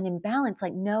have an imbalance,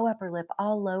 like no upper lip,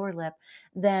 all lower lip,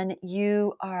 then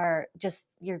you're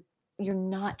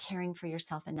not caring for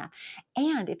yourself enough.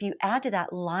 And if you add to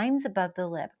that lines above the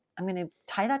lip, I'm going to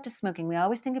tie that to smoking. We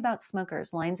always think about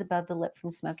smokers, lines above the lip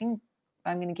from smoking.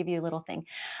 I'm going to give you a little thing.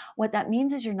 What that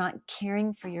means is you're not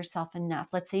caring for yourself enough.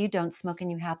 Let's say you don't smoke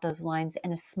and you have those lines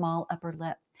and a small upper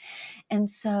lip. And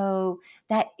so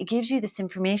that gives you this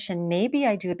information. Maybe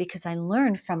I do it because I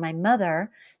learned from my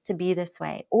mother to be this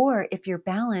way. Or if you're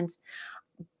balanced,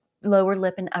 lower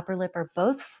lip and upper lip are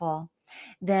both full,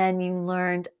 then you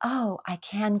learned, oh, I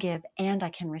can give and I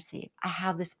can receive. I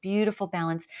have this beautiful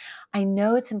balance. I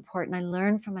know it's important. I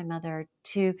learned from my mother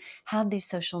to have these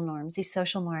social norms, these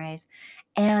social mores.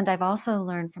 And I've also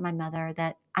learned from my mother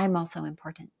that I'm also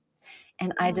important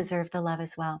and I Mhm. deserve the love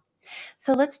as well.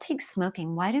 So let's take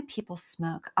smoking. Why do people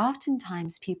smoke?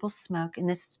 Oftentimes people smoke, and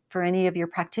this for any of your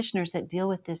practitioners that deal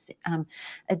with this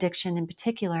addiction in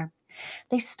particular,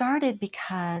 they started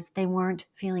because they weren't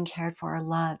feeling cared for or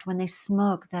loved. When they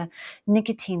smoke, the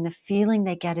nicotine, the feeling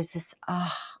they get is this,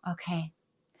 oh, okay,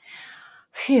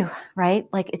 phew, right?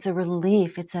 Like it's a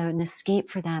relief, it's an escape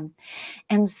for them.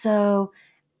 And so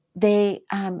they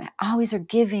always are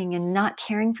giving and not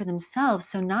caring for themselves.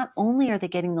 So not only are they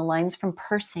getting the lines from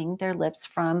pursing their lips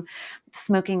from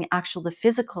smoking, the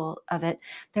physical of it,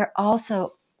 they're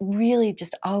also really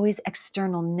just always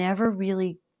external, never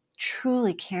really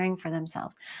truly caring for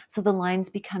themselves. So the lines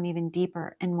become even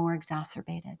deeper and more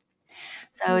exacerbated.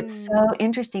 So it's so Mm,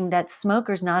 interesting that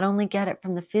smokers not only get it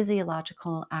from the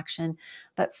physiological action,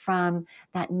 but from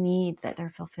that need that they're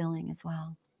fulfilling as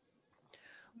well.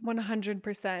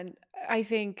 100%. I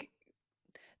think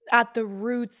at the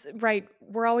roots, right,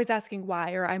 we're always asking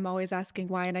why, or I'm always asking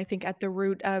why, and I think at the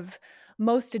root of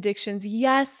most addictions,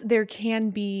 yes, there can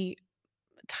be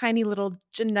tiny little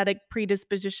genetic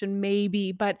predisposition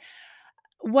maybe, but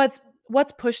what's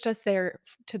what's pushed us there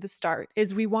to the start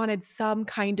is we wanted some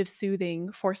kind of soothing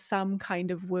for some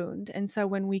kind of wound. And so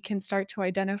when we can start to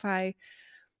identify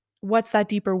what's that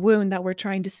deeper wound that we're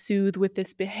trying to soothe with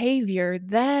this behavior,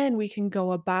 then we can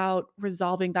go about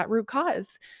resolving that root cause.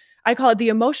 I call it the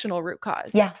emotional root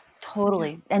cause. Yeah, Yeah.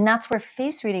 totally. And that's where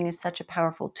face reading is such a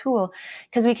powerful tool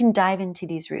because we can dive into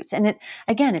these roots. And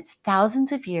again, it's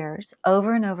thousands of years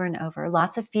over and over and over,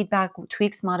 lots of feedback,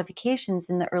 tweaks, modifications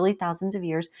in the early thousands of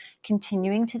years,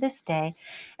 continuing to this day.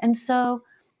 And so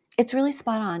it's really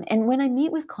spot on. And when I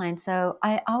meet with clients, though,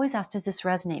 I always ask, does this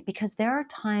resonate? Because there are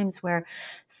times where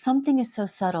something is so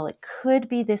subtle; it could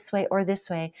be this way or this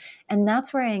way, and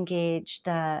that's where I engage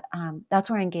the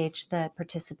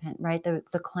participant, right, the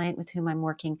client with whom I'm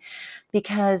working,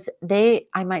 because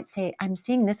I might say, I'm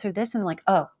seeing this or this, and I'm like,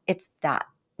 oh, it's that.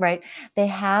 Right. They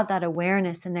have that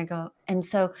awareness and they go, and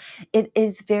so it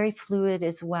is very fluid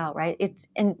as well. Right.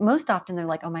 And most often they're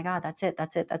like, oh my God, that's it.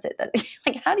 That's it. That's it.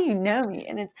 Like, how do you know me?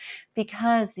 And it's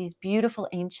because these beautiful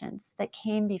ancients that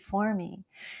came before me,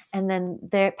 and then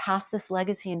they passed this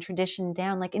legacy and tradition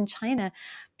down. Like in China,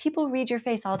 people read your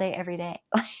face all day, every day.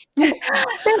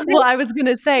 Well, I was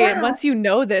gonna say, Yeah. once you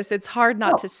know this, it's hard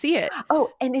not Oh, to see it.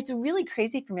 oh, and it's really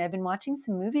crazy for me. I've been watching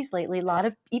some movies lately. A lot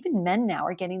of even men now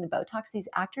are getting the Botox, these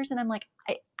actors, and I'm like,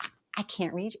 I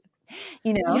can't read you.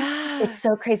 You know? It's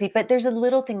Yeah. so crazy. But there's a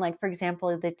little thing, like, for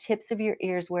example, the tips of your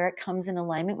ears, where it comes in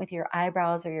alignment with your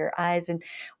eyebrows or your eyes, and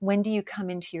when do you come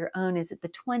into your own? Is it the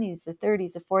 20s, the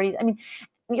 30s, the 40s? I mean,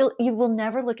 you will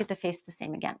never look at the face the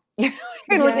same again. You're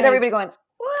gonna look at everybody Yes. going,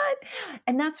 "What?"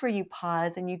 And that's where you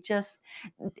pause and you just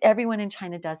everyone in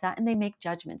China does that, and they make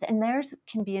judgments. And theirs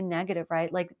can be a negative,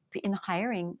 right? Like, in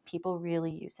hiring, people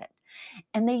really use it.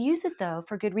 And they use it, though,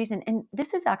 for good reason. And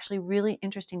this is actually really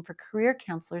interesting for career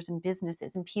counselors and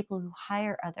businesses and people who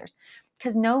hire others.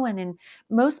 Because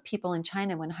most people in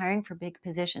China, when hiring for big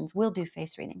positions, will do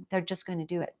face reading. They're just going to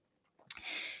do it.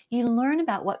 You learn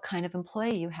about what kind of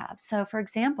employee you have. So, for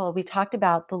example, we talked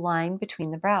about the line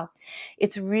between the brow.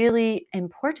 It's really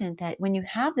important that when you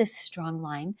have this strong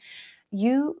line,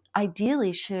 you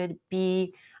ideally should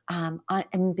be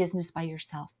in business by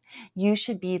yourself. You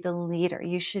should be the leader.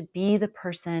 You should be the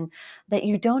person that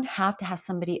you don't have to have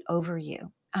somebody over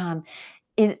you.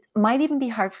 It might even be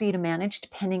hard for you to manage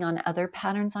depending on other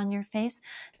patterns on your face.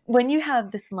 When you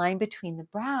have this line between the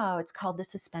brow, it's called the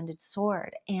suspended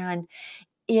sword. And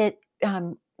it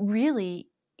really,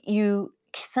 you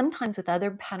sometimes with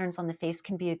other patterns on the face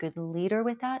can be a good leader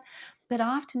with that, but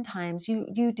oftentimes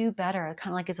you do better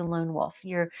kind of like as a lone wolf.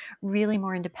 You're really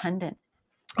more independent.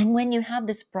 And when you have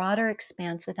this broader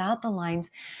expanse without the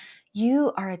lines,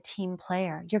 you are a team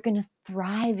player. You're going to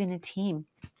thrive in a team.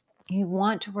 You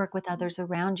want to work with others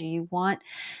around you. You want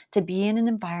to be in an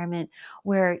environment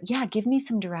where, yeah, give me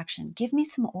some direction, give me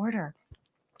some order.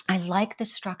 I like the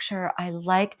structure. I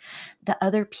like the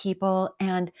other people,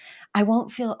 and I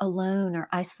won't feel alone or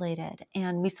isolated.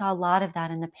 And we saw a lot of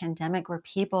that in the pandemic where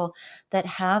people that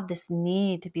have this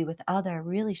need to be with other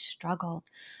really struggled.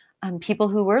 People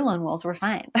who were lone wolves were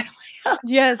fine. They're like,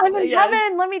 Yes, I'm in yes.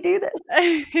 heaven. Let me do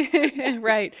this.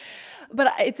 Right.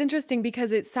 But it's interesting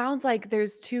because it sounds like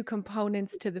there's 2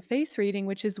 components to the face reading,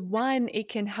 which is, 1, it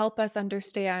can help us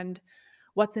understand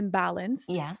what's imbalanced,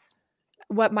 Yes.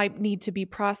 what might need to be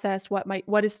processed,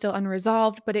 what is still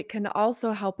unresolved, but it can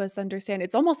also help us understand,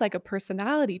 it's almost like a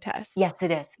personality test, Yes, it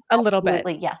is. a little bit.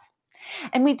 Absolutely. Yes.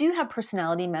 And we do have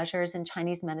personality measures in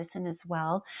Chinese medicine as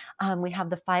well. We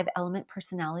have the 5 element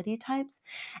personality types,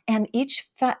 and each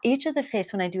of the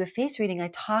face. When I do a face reading, I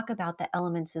talk about the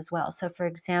elements as well. So, for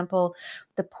example,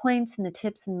 the points and the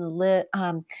tips and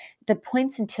the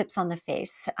points and tips on the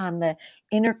face, the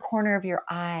inner corner of your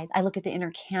eye. I look at the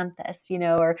inner canthus,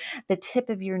 or the tip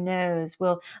of your nose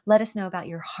will let us know about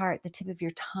your heart. The tip of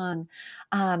your tongue,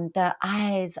 the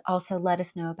eyes also let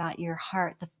us know about your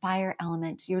heart, the fire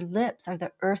element. Your lips are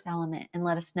the earth element and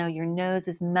let us know. Your nose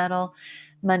is metal,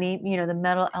 money, the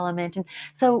metal element. And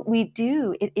so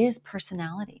it is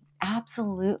personality.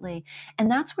 Absolutely. And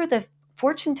that's where the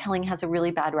fortune telling has a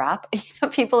really bad rap. Oh,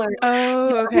 People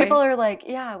okay. are like,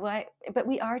 yeah, why? But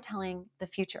we are telling the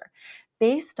future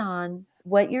based on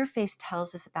what your face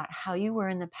tells us about how you were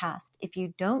in the past. If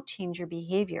you don't change your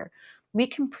behavior, we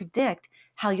can predict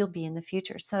how you'll be in the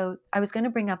future. So I was going to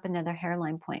bring up another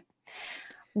hairline point.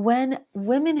 When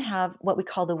women have what we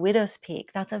call the widow's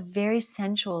peak, that's a very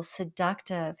sensual,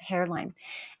 seductive hairline.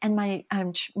 And my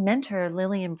mentor,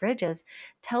 Lillian Bridges,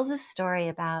 tells a story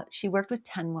about she worked with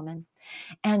 10 women,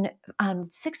 and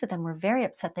 6 of them were very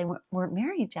upset. They weren't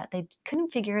married yet. They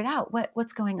couldn't figure it out.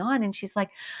 What's going on? And she's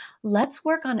like, let's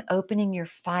work on opening your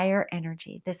fire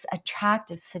energy, this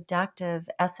attractive, seductive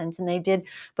essence. And they did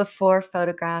before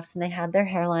photographs, and they had their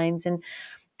hairlines. And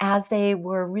as they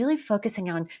were really focusing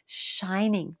on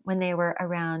shining when they were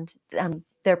around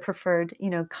their preferred,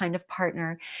 kind of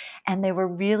partner, and they were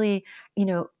really,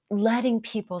 letting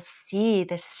people see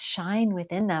this shine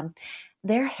within them,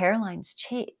 their hairlines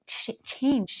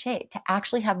changed shape to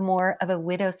actually have more of a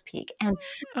widow's peak. And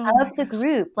Oh my of the gosh.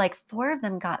 group, like 4 of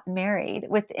them got married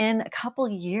within a couple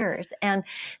years, and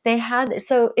they had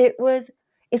so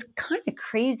it's kind of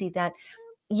crazy that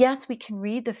yes, we can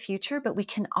read the future, but we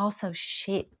can also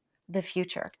shape the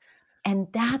future. And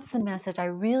that's the message I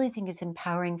really think is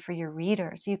empowering for your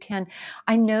readers.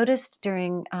 I noticed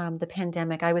during the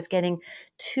pandemic, I was getting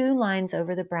 2 lines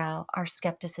over the brow, our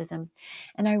skepticism.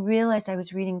 And I realized I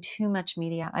was reading too much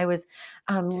media. I was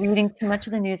reading too much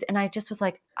of the news. And I just was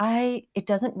like, it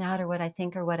doesn't matter what I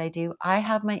think or what I do. I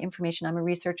have my information. I'm a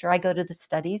researcher. I go to the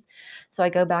studies. So I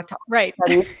go back to all the Right.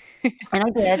 studies. And I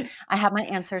did. I have my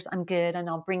answers. I'm good. And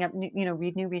I'll bring up,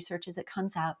 read new research as it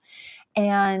comes out.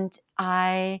 And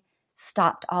I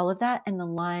stopped all of that, and the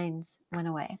lines went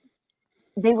away.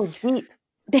 They were deep.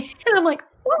 And I'm like,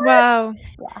 what? Wow.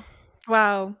 Yeah.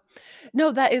 Wow.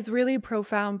 No, that is really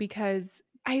profound because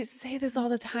I say this all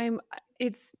the time.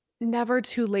 It's never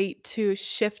too late to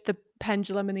shift the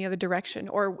pendulum in the other direction,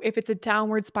 or if it's a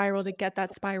downward spiral, to get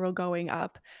that spiral going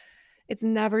up. It's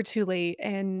never too late.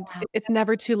 And Yeah. it's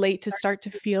never too late to start to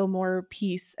feel more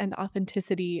peace and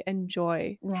authenticity and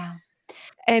joy. Yeah.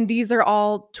 And these are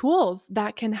all tools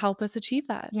that can help us achieve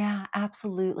that. Yeah,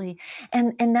 absolutely.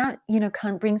 And that,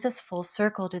 brings us full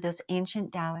circle to those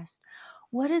ancient Taoists.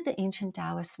 What did the ancient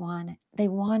Taoists want? They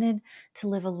wanted to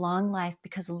live a long life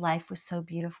because life was so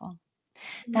beautiful.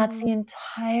 That's the Mm,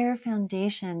 entire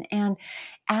foundation. And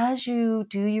as you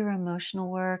do your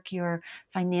emotional work, your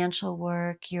financial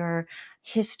work, your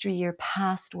history, your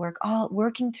past work, all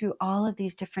working through all of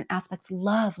these different aspects,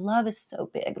 love is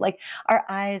so big. Like our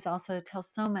eyes also tell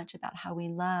so much about how we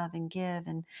love and give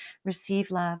and receive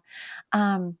love.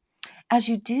 Um, as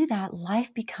you do that,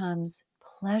 life becomes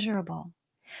pleasurable,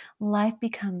 life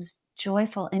becomes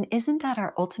joyful. And isn't that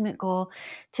our ultimate goal,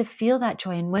 to feel that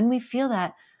joy? And when we feel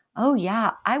that, oh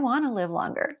yeah, I want to live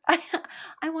longer.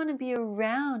 I want to be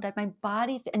around my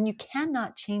body. And you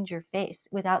cannot change your face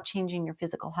without changing your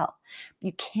physical health.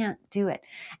 You can't do it.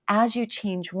 As you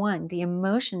change one, the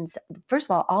emotions, first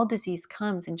of all disease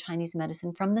comes in Chinese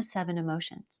medicine from the 7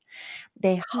 emotions.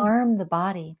 They mm. harm the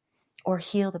body or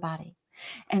heal the body.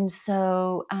 And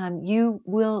so you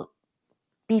will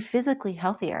be physically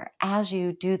healthier as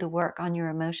you do the work on your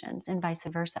emotions, and vice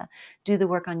versa. Do the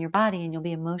work on your body and you'll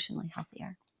be emotionally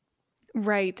healthier.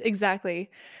 Right,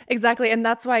 exactly. Exactly, and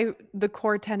that's why the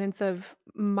core tenets of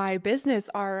my business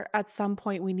are, at some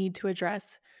point we need to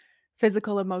address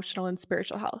physical, emotional, and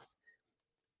spiritual health.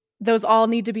 Those all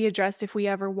need to be addressed if we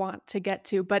ever want to get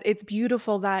to, but it's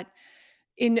beautiful that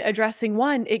in addressing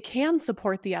one, it can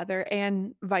support the other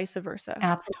and vice versa.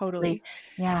 Absolutely. Totally.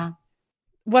 Yeah.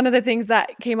 One of the things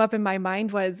that came up in my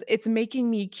mind was it's making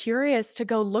me curious to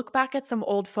go look back at some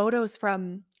old photos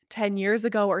from 10 years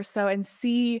ago or so and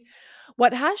see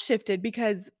what has shifted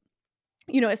because,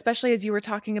 especially as you were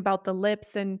talking about the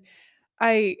lips and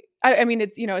I mean,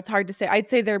 it's hard to say. I'd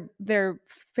say they're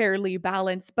fairly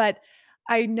balanced, but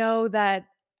I know that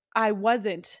I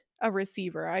wasn't a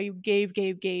receiver. I gave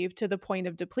to the point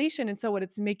of depletion, and so what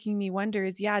it's making me wonder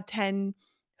is, yeah, 10,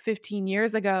 15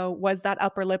 years ago, was that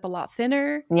upper lip a lot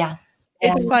thinner? Yeah.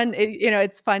 Yeah. It's fun,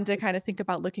 it's fun to kinda think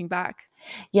about looking back.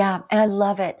 Yeah, and I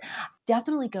love it.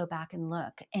 Definitely go back and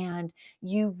look, and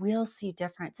you will see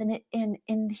difference.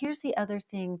 And here's the other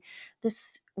thing.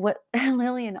 This what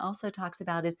Lillian also talks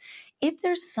about is, if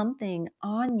there's something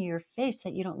on your face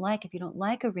that you don't like, if you don't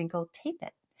like a wrinkle, tape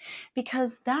it,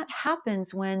 because that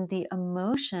happens when the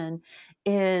emotion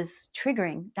is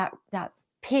triggering that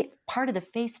part of the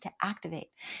face to activate.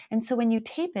 And so when you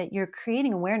tape it, you're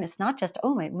creating awareness, not just,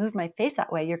 oh, I moved my face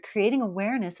that way. You're creating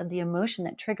awareness of the emotion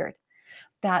that triggered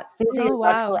that Oh,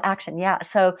 physiological wow. action. Yeah.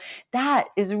 So that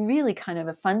is really kind of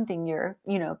a fun thing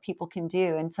people can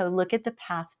do. And so look at the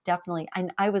past, definitely.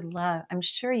 And I'm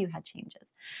sure you had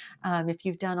changes. If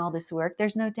you've done all this work,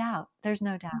 there's no doubt. There's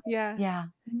no doubt. Yeah. Yeah.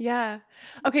 Yeah.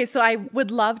 Okay, so I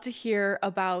would love to hear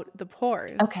about the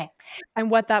pores Okay. and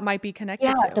what that might be Yeah.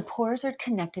 connected The to. pores are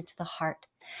connected to the heart.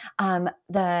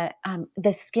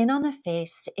 The skin on the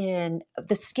face in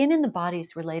the skin in the body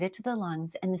is related to the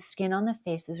lungs, and the skin on the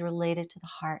face is related to the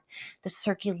heart, the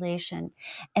circulation,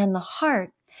 and the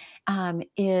heart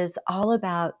is all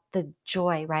about the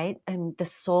joy, right? And the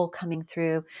soul coming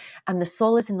through. The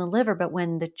soul is in the liver, but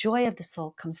when the joy of the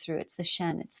soul comes through, it's the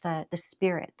shen, it's the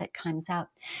spirit that comes out.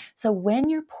 So when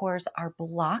your pores are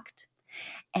blocked,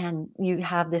 and you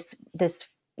have this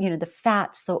the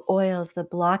fats, the oils, the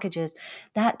blockages,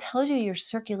 that tells you your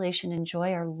circulation and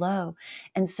joy are low.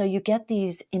 And so you get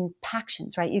these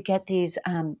impactions, right? You get these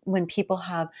when people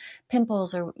have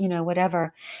pimples or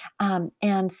whatever,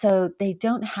 and so they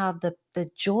don't have the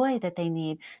joy that they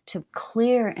need to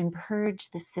clear and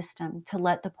purge the system to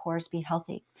let the pores be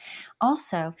healthy.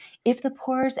 Also, if the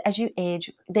pores as you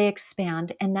age, they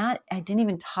expand, and that I didn't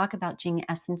even talk about Jing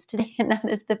Essence today, and that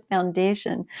is the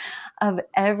foundation of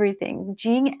everything.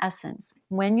 Jing Essence,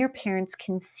 when your parents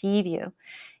conceive you,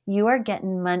 you are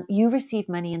getting money, you receive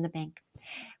money in the bank.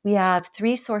 We have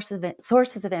three sources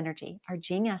of energy: our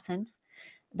Jing Essence,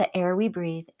 the air we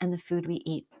breathe, and the food we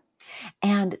eat.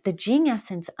 And the Jing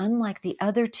Essence, unlike the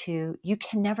other two, you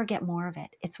can never get more of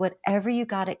it. It's whatever you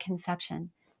got at conception.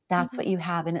 That's Mhm. what you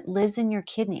have, and it lives in your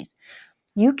kidneys.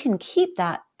 You can keep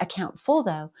that account full,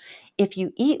 though, if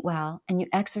you eat well and you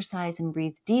exercise and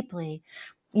breathe deeply.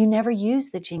 You never use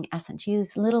the Jing Essence. You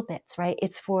use little bits, right?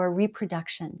 It's for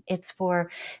reproduction. It's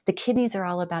for the kidneys are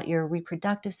all about your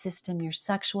reproductive system, your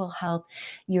sexual health,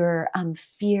 your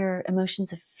fear,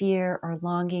 emotions of fear or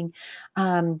longing,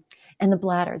 and the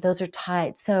bladder. Those are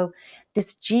tied. So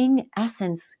this Jing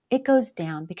Essence, it goes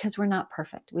down because we're not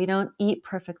perfect. We don't eat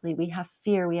perfectly. We have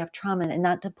fear, we have trauma, and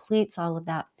that depletes all of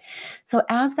that. So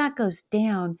as that goes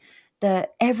down,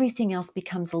 everything else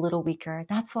becomes a little weaker.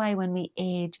 That's why when we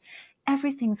age,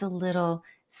 everything's a little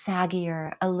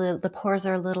saggier, the pores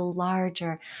are a little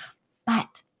larger.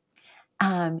 But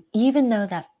even though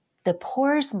that the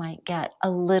pores might get a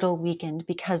little weakened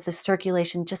because the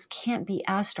circulation just can't be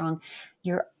as strong,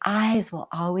 your eyes will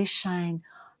always shine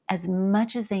as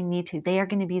much as they need to. They are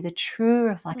going to be the true Mm.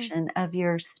 reflection of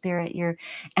your spirit,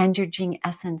 and your Jing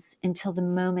Essence until the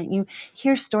moment you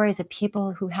hear stories of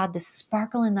people who had this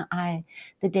sparkle in the eye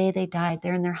the day they died.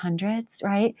 They're in their hundreds,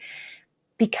 right?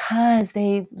 Because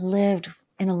they lived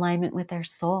in alignment with their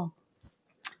soul,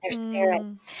 their spirit.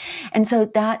 Mm. And so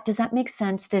does that make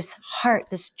sense? This heart,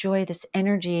 this joy, this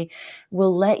energy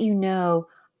will let you know,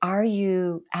 are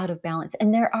you out of balance?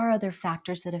 And there are other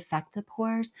factors that affect the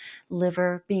pores,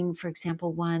 liver being, for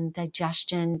example, one,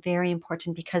 digestion, very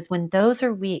important, because when those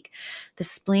are weak, the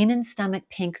spleen and stomach,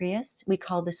 pancreas, we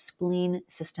call the spleen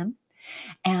system,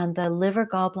 and the liver,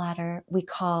 gallbladder, we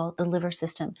call the liver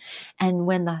system. And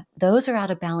when those are out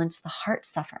of balance, the heart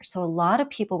suffers. So a lot of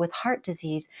people with heart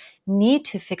disease need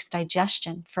to fix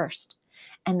digestion first,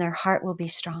 and their heart will be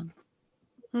strong.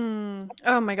 Mm.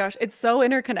 Oh my gosh, it's so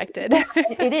interconnected. Yeah,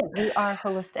 it is. We are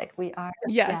holistic. We are,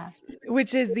 yeah, Yes,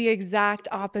 which is the exact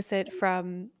opposite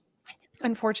from,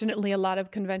 unfortunately, a lot of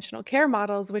conventional care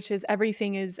models, which is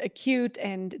everything is acute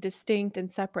and distinct and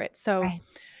separate. So right.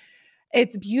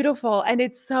 it's beautiful, and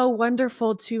it's so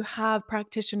wonderful to have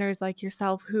practitioners like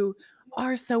yourself who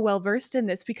are so well versed in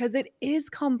this because it is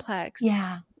complex.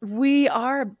 Yeah, We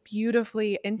are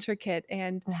beautifully intricate,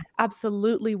 and yeah.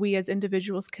 absolutely, we as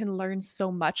individuals can learn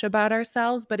so much about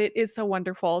ourselves, but it is so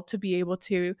wonderful to be able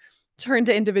to turn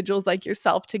to individuals like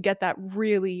yourself to get that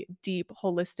really deep,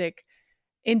 holistic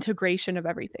integration of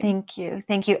everything. Thank you.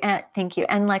 Thank you. And thank you.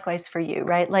 And likewise for you,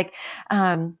 right? Like,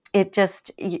 it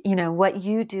just, what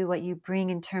you do, what you bring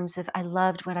in terms of, I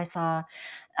loved what I saw,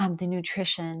 the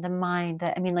nutrition, the mind,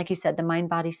 I mean, like you said, the mind,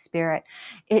 body, spirit,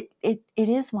 it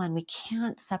is one. We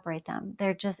can't separate them.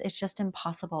 It's just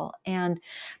impossible. And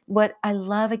what I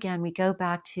love, again, we go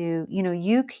back to,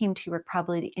 you came to work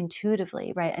probably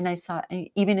intuitively, right? And I saw,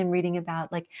 even in reading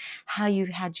about like how you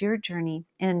had your journey,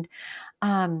 and,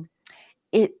 um,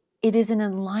 it is in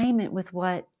alignment with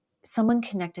what someone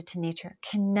connected to nature,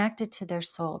 connected to their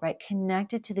soul, right?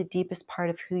 Connected to the deepest part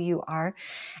of who you are.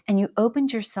 And you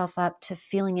opened yourself up to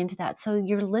feeling into that. So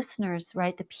your listeners,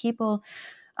 right? The people,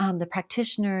 the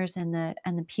practitioners and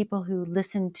the people who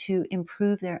listen to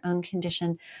improve their own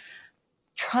condition,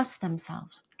 trust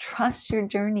themselves, trust your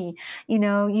journey.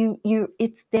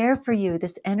 It's there for you.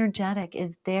 This energetic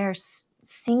is there,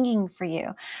 singing for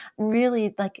you,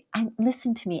 really. Like,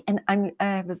 listen to me. And I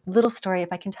have a little story, if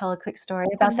I can tell a quick story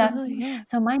about that. Absolutely, yeah.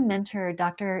 So my mentor,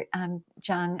 Dr. Zhang,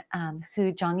 Zhang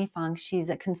Yifang,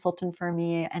 she's a consultant for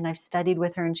me, and I've studied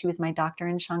with her, and she was my doctor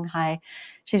in Shanghai.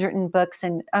 She's written books,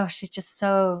 and she's just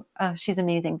she's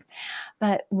amazing.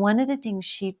 But one of the things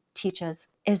she teaches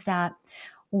is that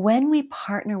When we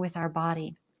partner with our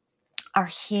body, our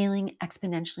healing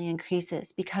exponentially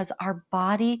increases because our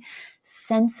body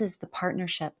senses the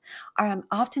partnership.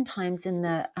 Oftentimes in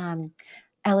the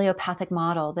allelopathic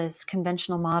model, this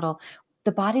conventional model,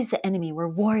 the body's the enemy. We're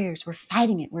warriors. We're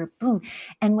fighting it. We're boom.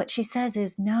 And what she says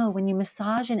is no, when you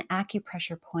massage an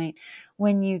acupressure point,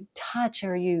 when you touch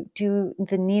or you do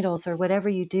the needles or whatever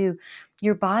you do,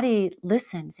 your body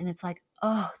listens and it's like,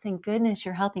 oh, thank goodness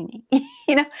you're helping me.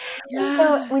 And so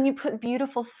Yeah. when you put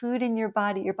beautiful food in your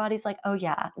body's like, oh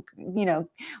yeah,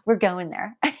 we're going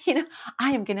there.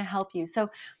 I am going to help you. So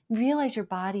realize your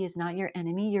body is not your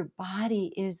enemy. Your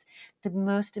body is the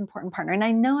most important partner. And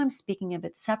I know I'm speaking of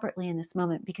it separately in this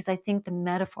moment because I think the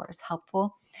metaphor is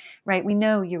helpful, right? We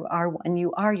know you are one,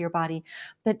 you are your body,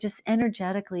 but just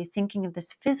energetically thinking of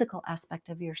this physical aspect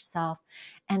of yourself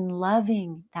and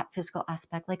loving that physical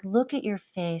aspect. Like look at your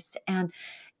face and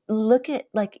look at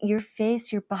like your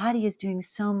face, your body is doing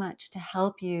so much to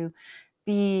help you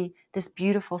be this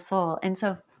beautiful soul. And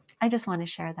so I just want to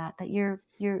share that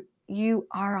you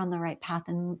are on the right path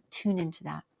and tune into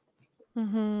that.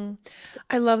 Mhm.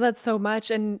 I love that so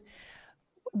much, and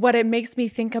what it makes me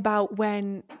think about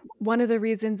when one of the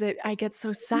reasons that I get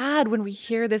so sad when we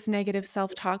hear this negative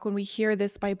self-talk, when we hear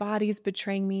this, "My body's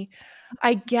betraying me,"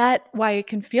 I get why it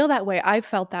can feel that way. I've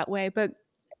felt that way, but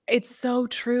it's so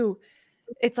true.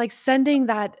 It's like sending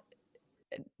that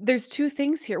there's 2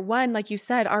 things here. One, like you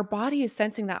said, our body is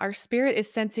sensing that, our spirit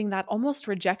is sensing that almost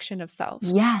rejection of self.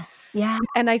 Yes. Yeah.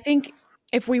 And I think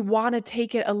if we wanna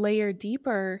take it a layer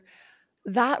deeper,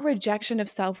 that rejection of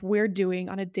self we're doing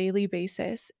on a daily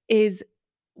basis is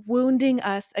wounding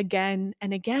us again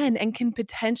and again and can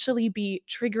potentially be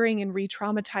triggering and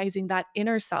re-traumatizing that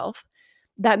inner self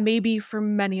that maybe for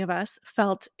many of us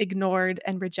felt ignored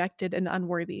and rejected and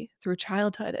unworthy through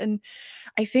childhood. And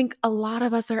I think a lot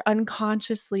of us are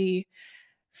unconsciously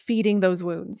feeding those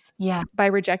wounds Yeah. by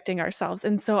rejecting ourselves.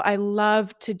 And so I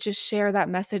love to just share that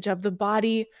message of the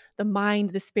body, the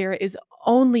mind, the spirit is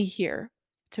only here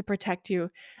to protect you.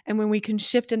 And when we can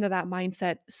shift into that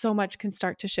mindset, so much can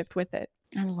start to shift with it.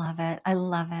 I love it. I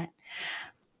love it.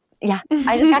 Yeah.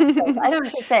 I just got chills. I don't know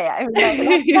what to say. I mean,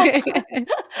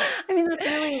 that's I mean, that's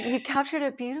really you captured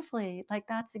it beautifully. Like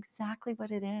that's exactly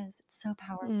what it is. It's so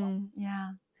powerful. Mm.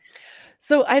 Yeah.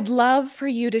 So I'd love for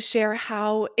you to share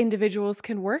how individuals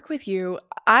can work with you.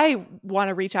 I want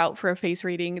to reach out for a face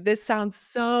reading. This sounds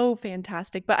so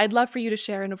fantastic, but I'd love for you to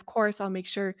share. And of course, I'll make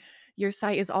sure your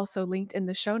site is also linked in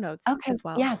the show notes Okay, as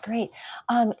well. yeah, great.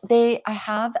 I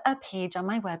have a page on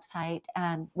my website,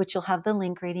 which you'll have the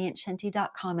link,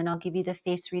 radiantshanti.com, and I'll give you the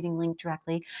face reading link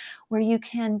directly, where you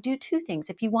can do two things.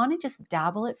 If you want to just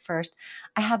dabble at first,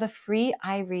 I have a free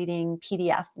eye reading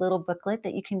PDF little booklet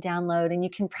that you can download, and you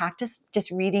can practice just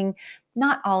reading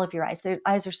not all of your eyes. Their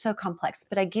eyes are so complex,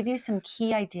 but I give you some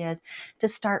key ideas to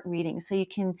start reading so you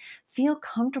can feel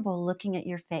comfortable looking at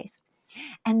your face.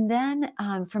 And then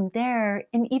from there,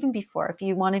 and even before, if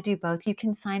you want to do both, you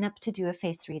can sign up to do a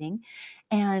face reading.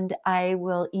 And I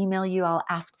will email you. I'll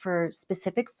ask for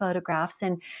specific photographs.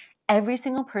 And every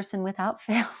single person without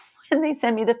fail, when they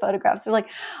send me the photographs, they're like,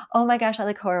 oh my gosh, I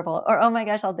look horrible. Or oh my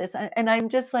gosh, all this. And I'm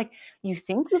just like, you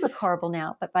think you look horrible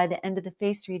now, but by the end of the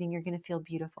face reading, you're going to feel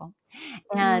beautiful.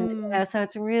 And Mm. so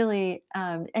it's really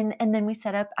and then we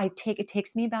set up. It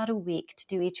takes me about a week to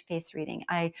do each face reading.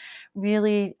 I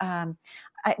really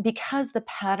because the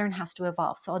pattern has to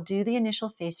evolve. So I'll do the initial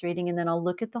face reading and then I'll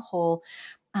look at the whole,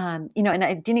 and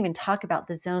I didn't even talk about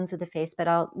the zones of the face, but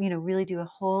I'll, really do a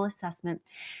whole assessment.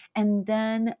 And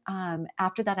then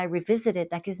after that, I revisit it.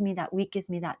 That week gives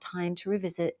me that time to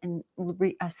revisit and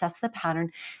assess the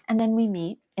pattern. And then we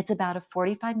meet. It's about a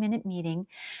 45-minute meeting.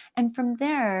 And from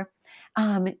there,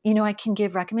 I can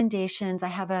give recommendations. I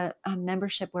have a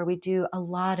membership where we do a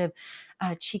lot of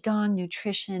qigong,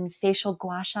 nutrition, facial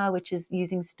gua sha, which is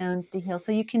using stones to heal.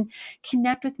 So you can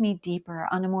connect with me deeper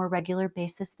on a more regular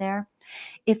basis there.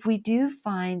 If we do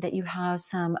find that you have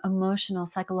some emotional,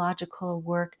 psychological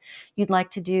work you'd like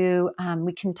to do,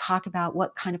 we can talk about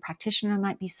what kind of practitioner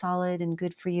might be solid and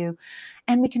good for you.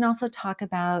 And we can also talk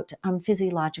about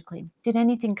physiologically. Did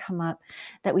anything come up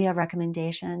that we have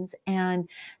recommendations? And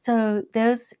so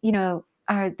those,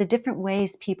 are the different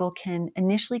ways people can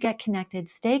initially get connected,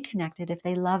 stay connected if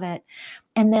they love it,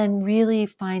 and then really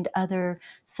find other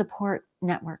support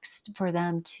networks for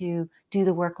them to do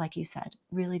the work, like you said,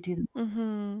 really do the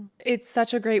Mhm. It's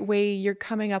such a great way you're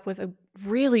coming up with a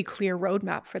really clear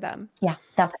roadmap for them. yeah,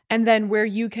 that's And then where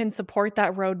you can support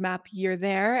that roadmap, you're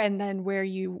there, and then where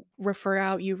you refer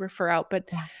out, you refer out, but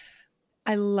yeah.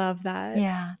 I love that.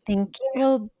 Yeah, thank you.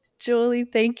 Well, Julie,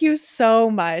 thank you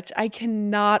so much. I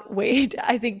cannot wait.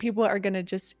 I think people are going to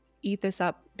just eat this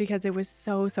up because it was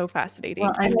so, so Well, fascinating.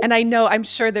 And I know, I'm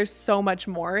sure there's so much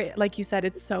more. Like you said,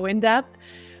 it's so in depth,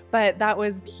 but that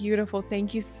was beautiful.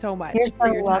 Thank you so you're much for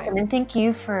so your welcome. time. And thank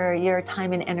you for your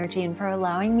time and energy and for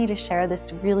allowing me to share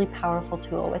this really powerful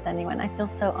tool with anyone. I feel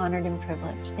so honored and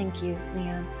privileged. Thank you,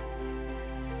 Leanne.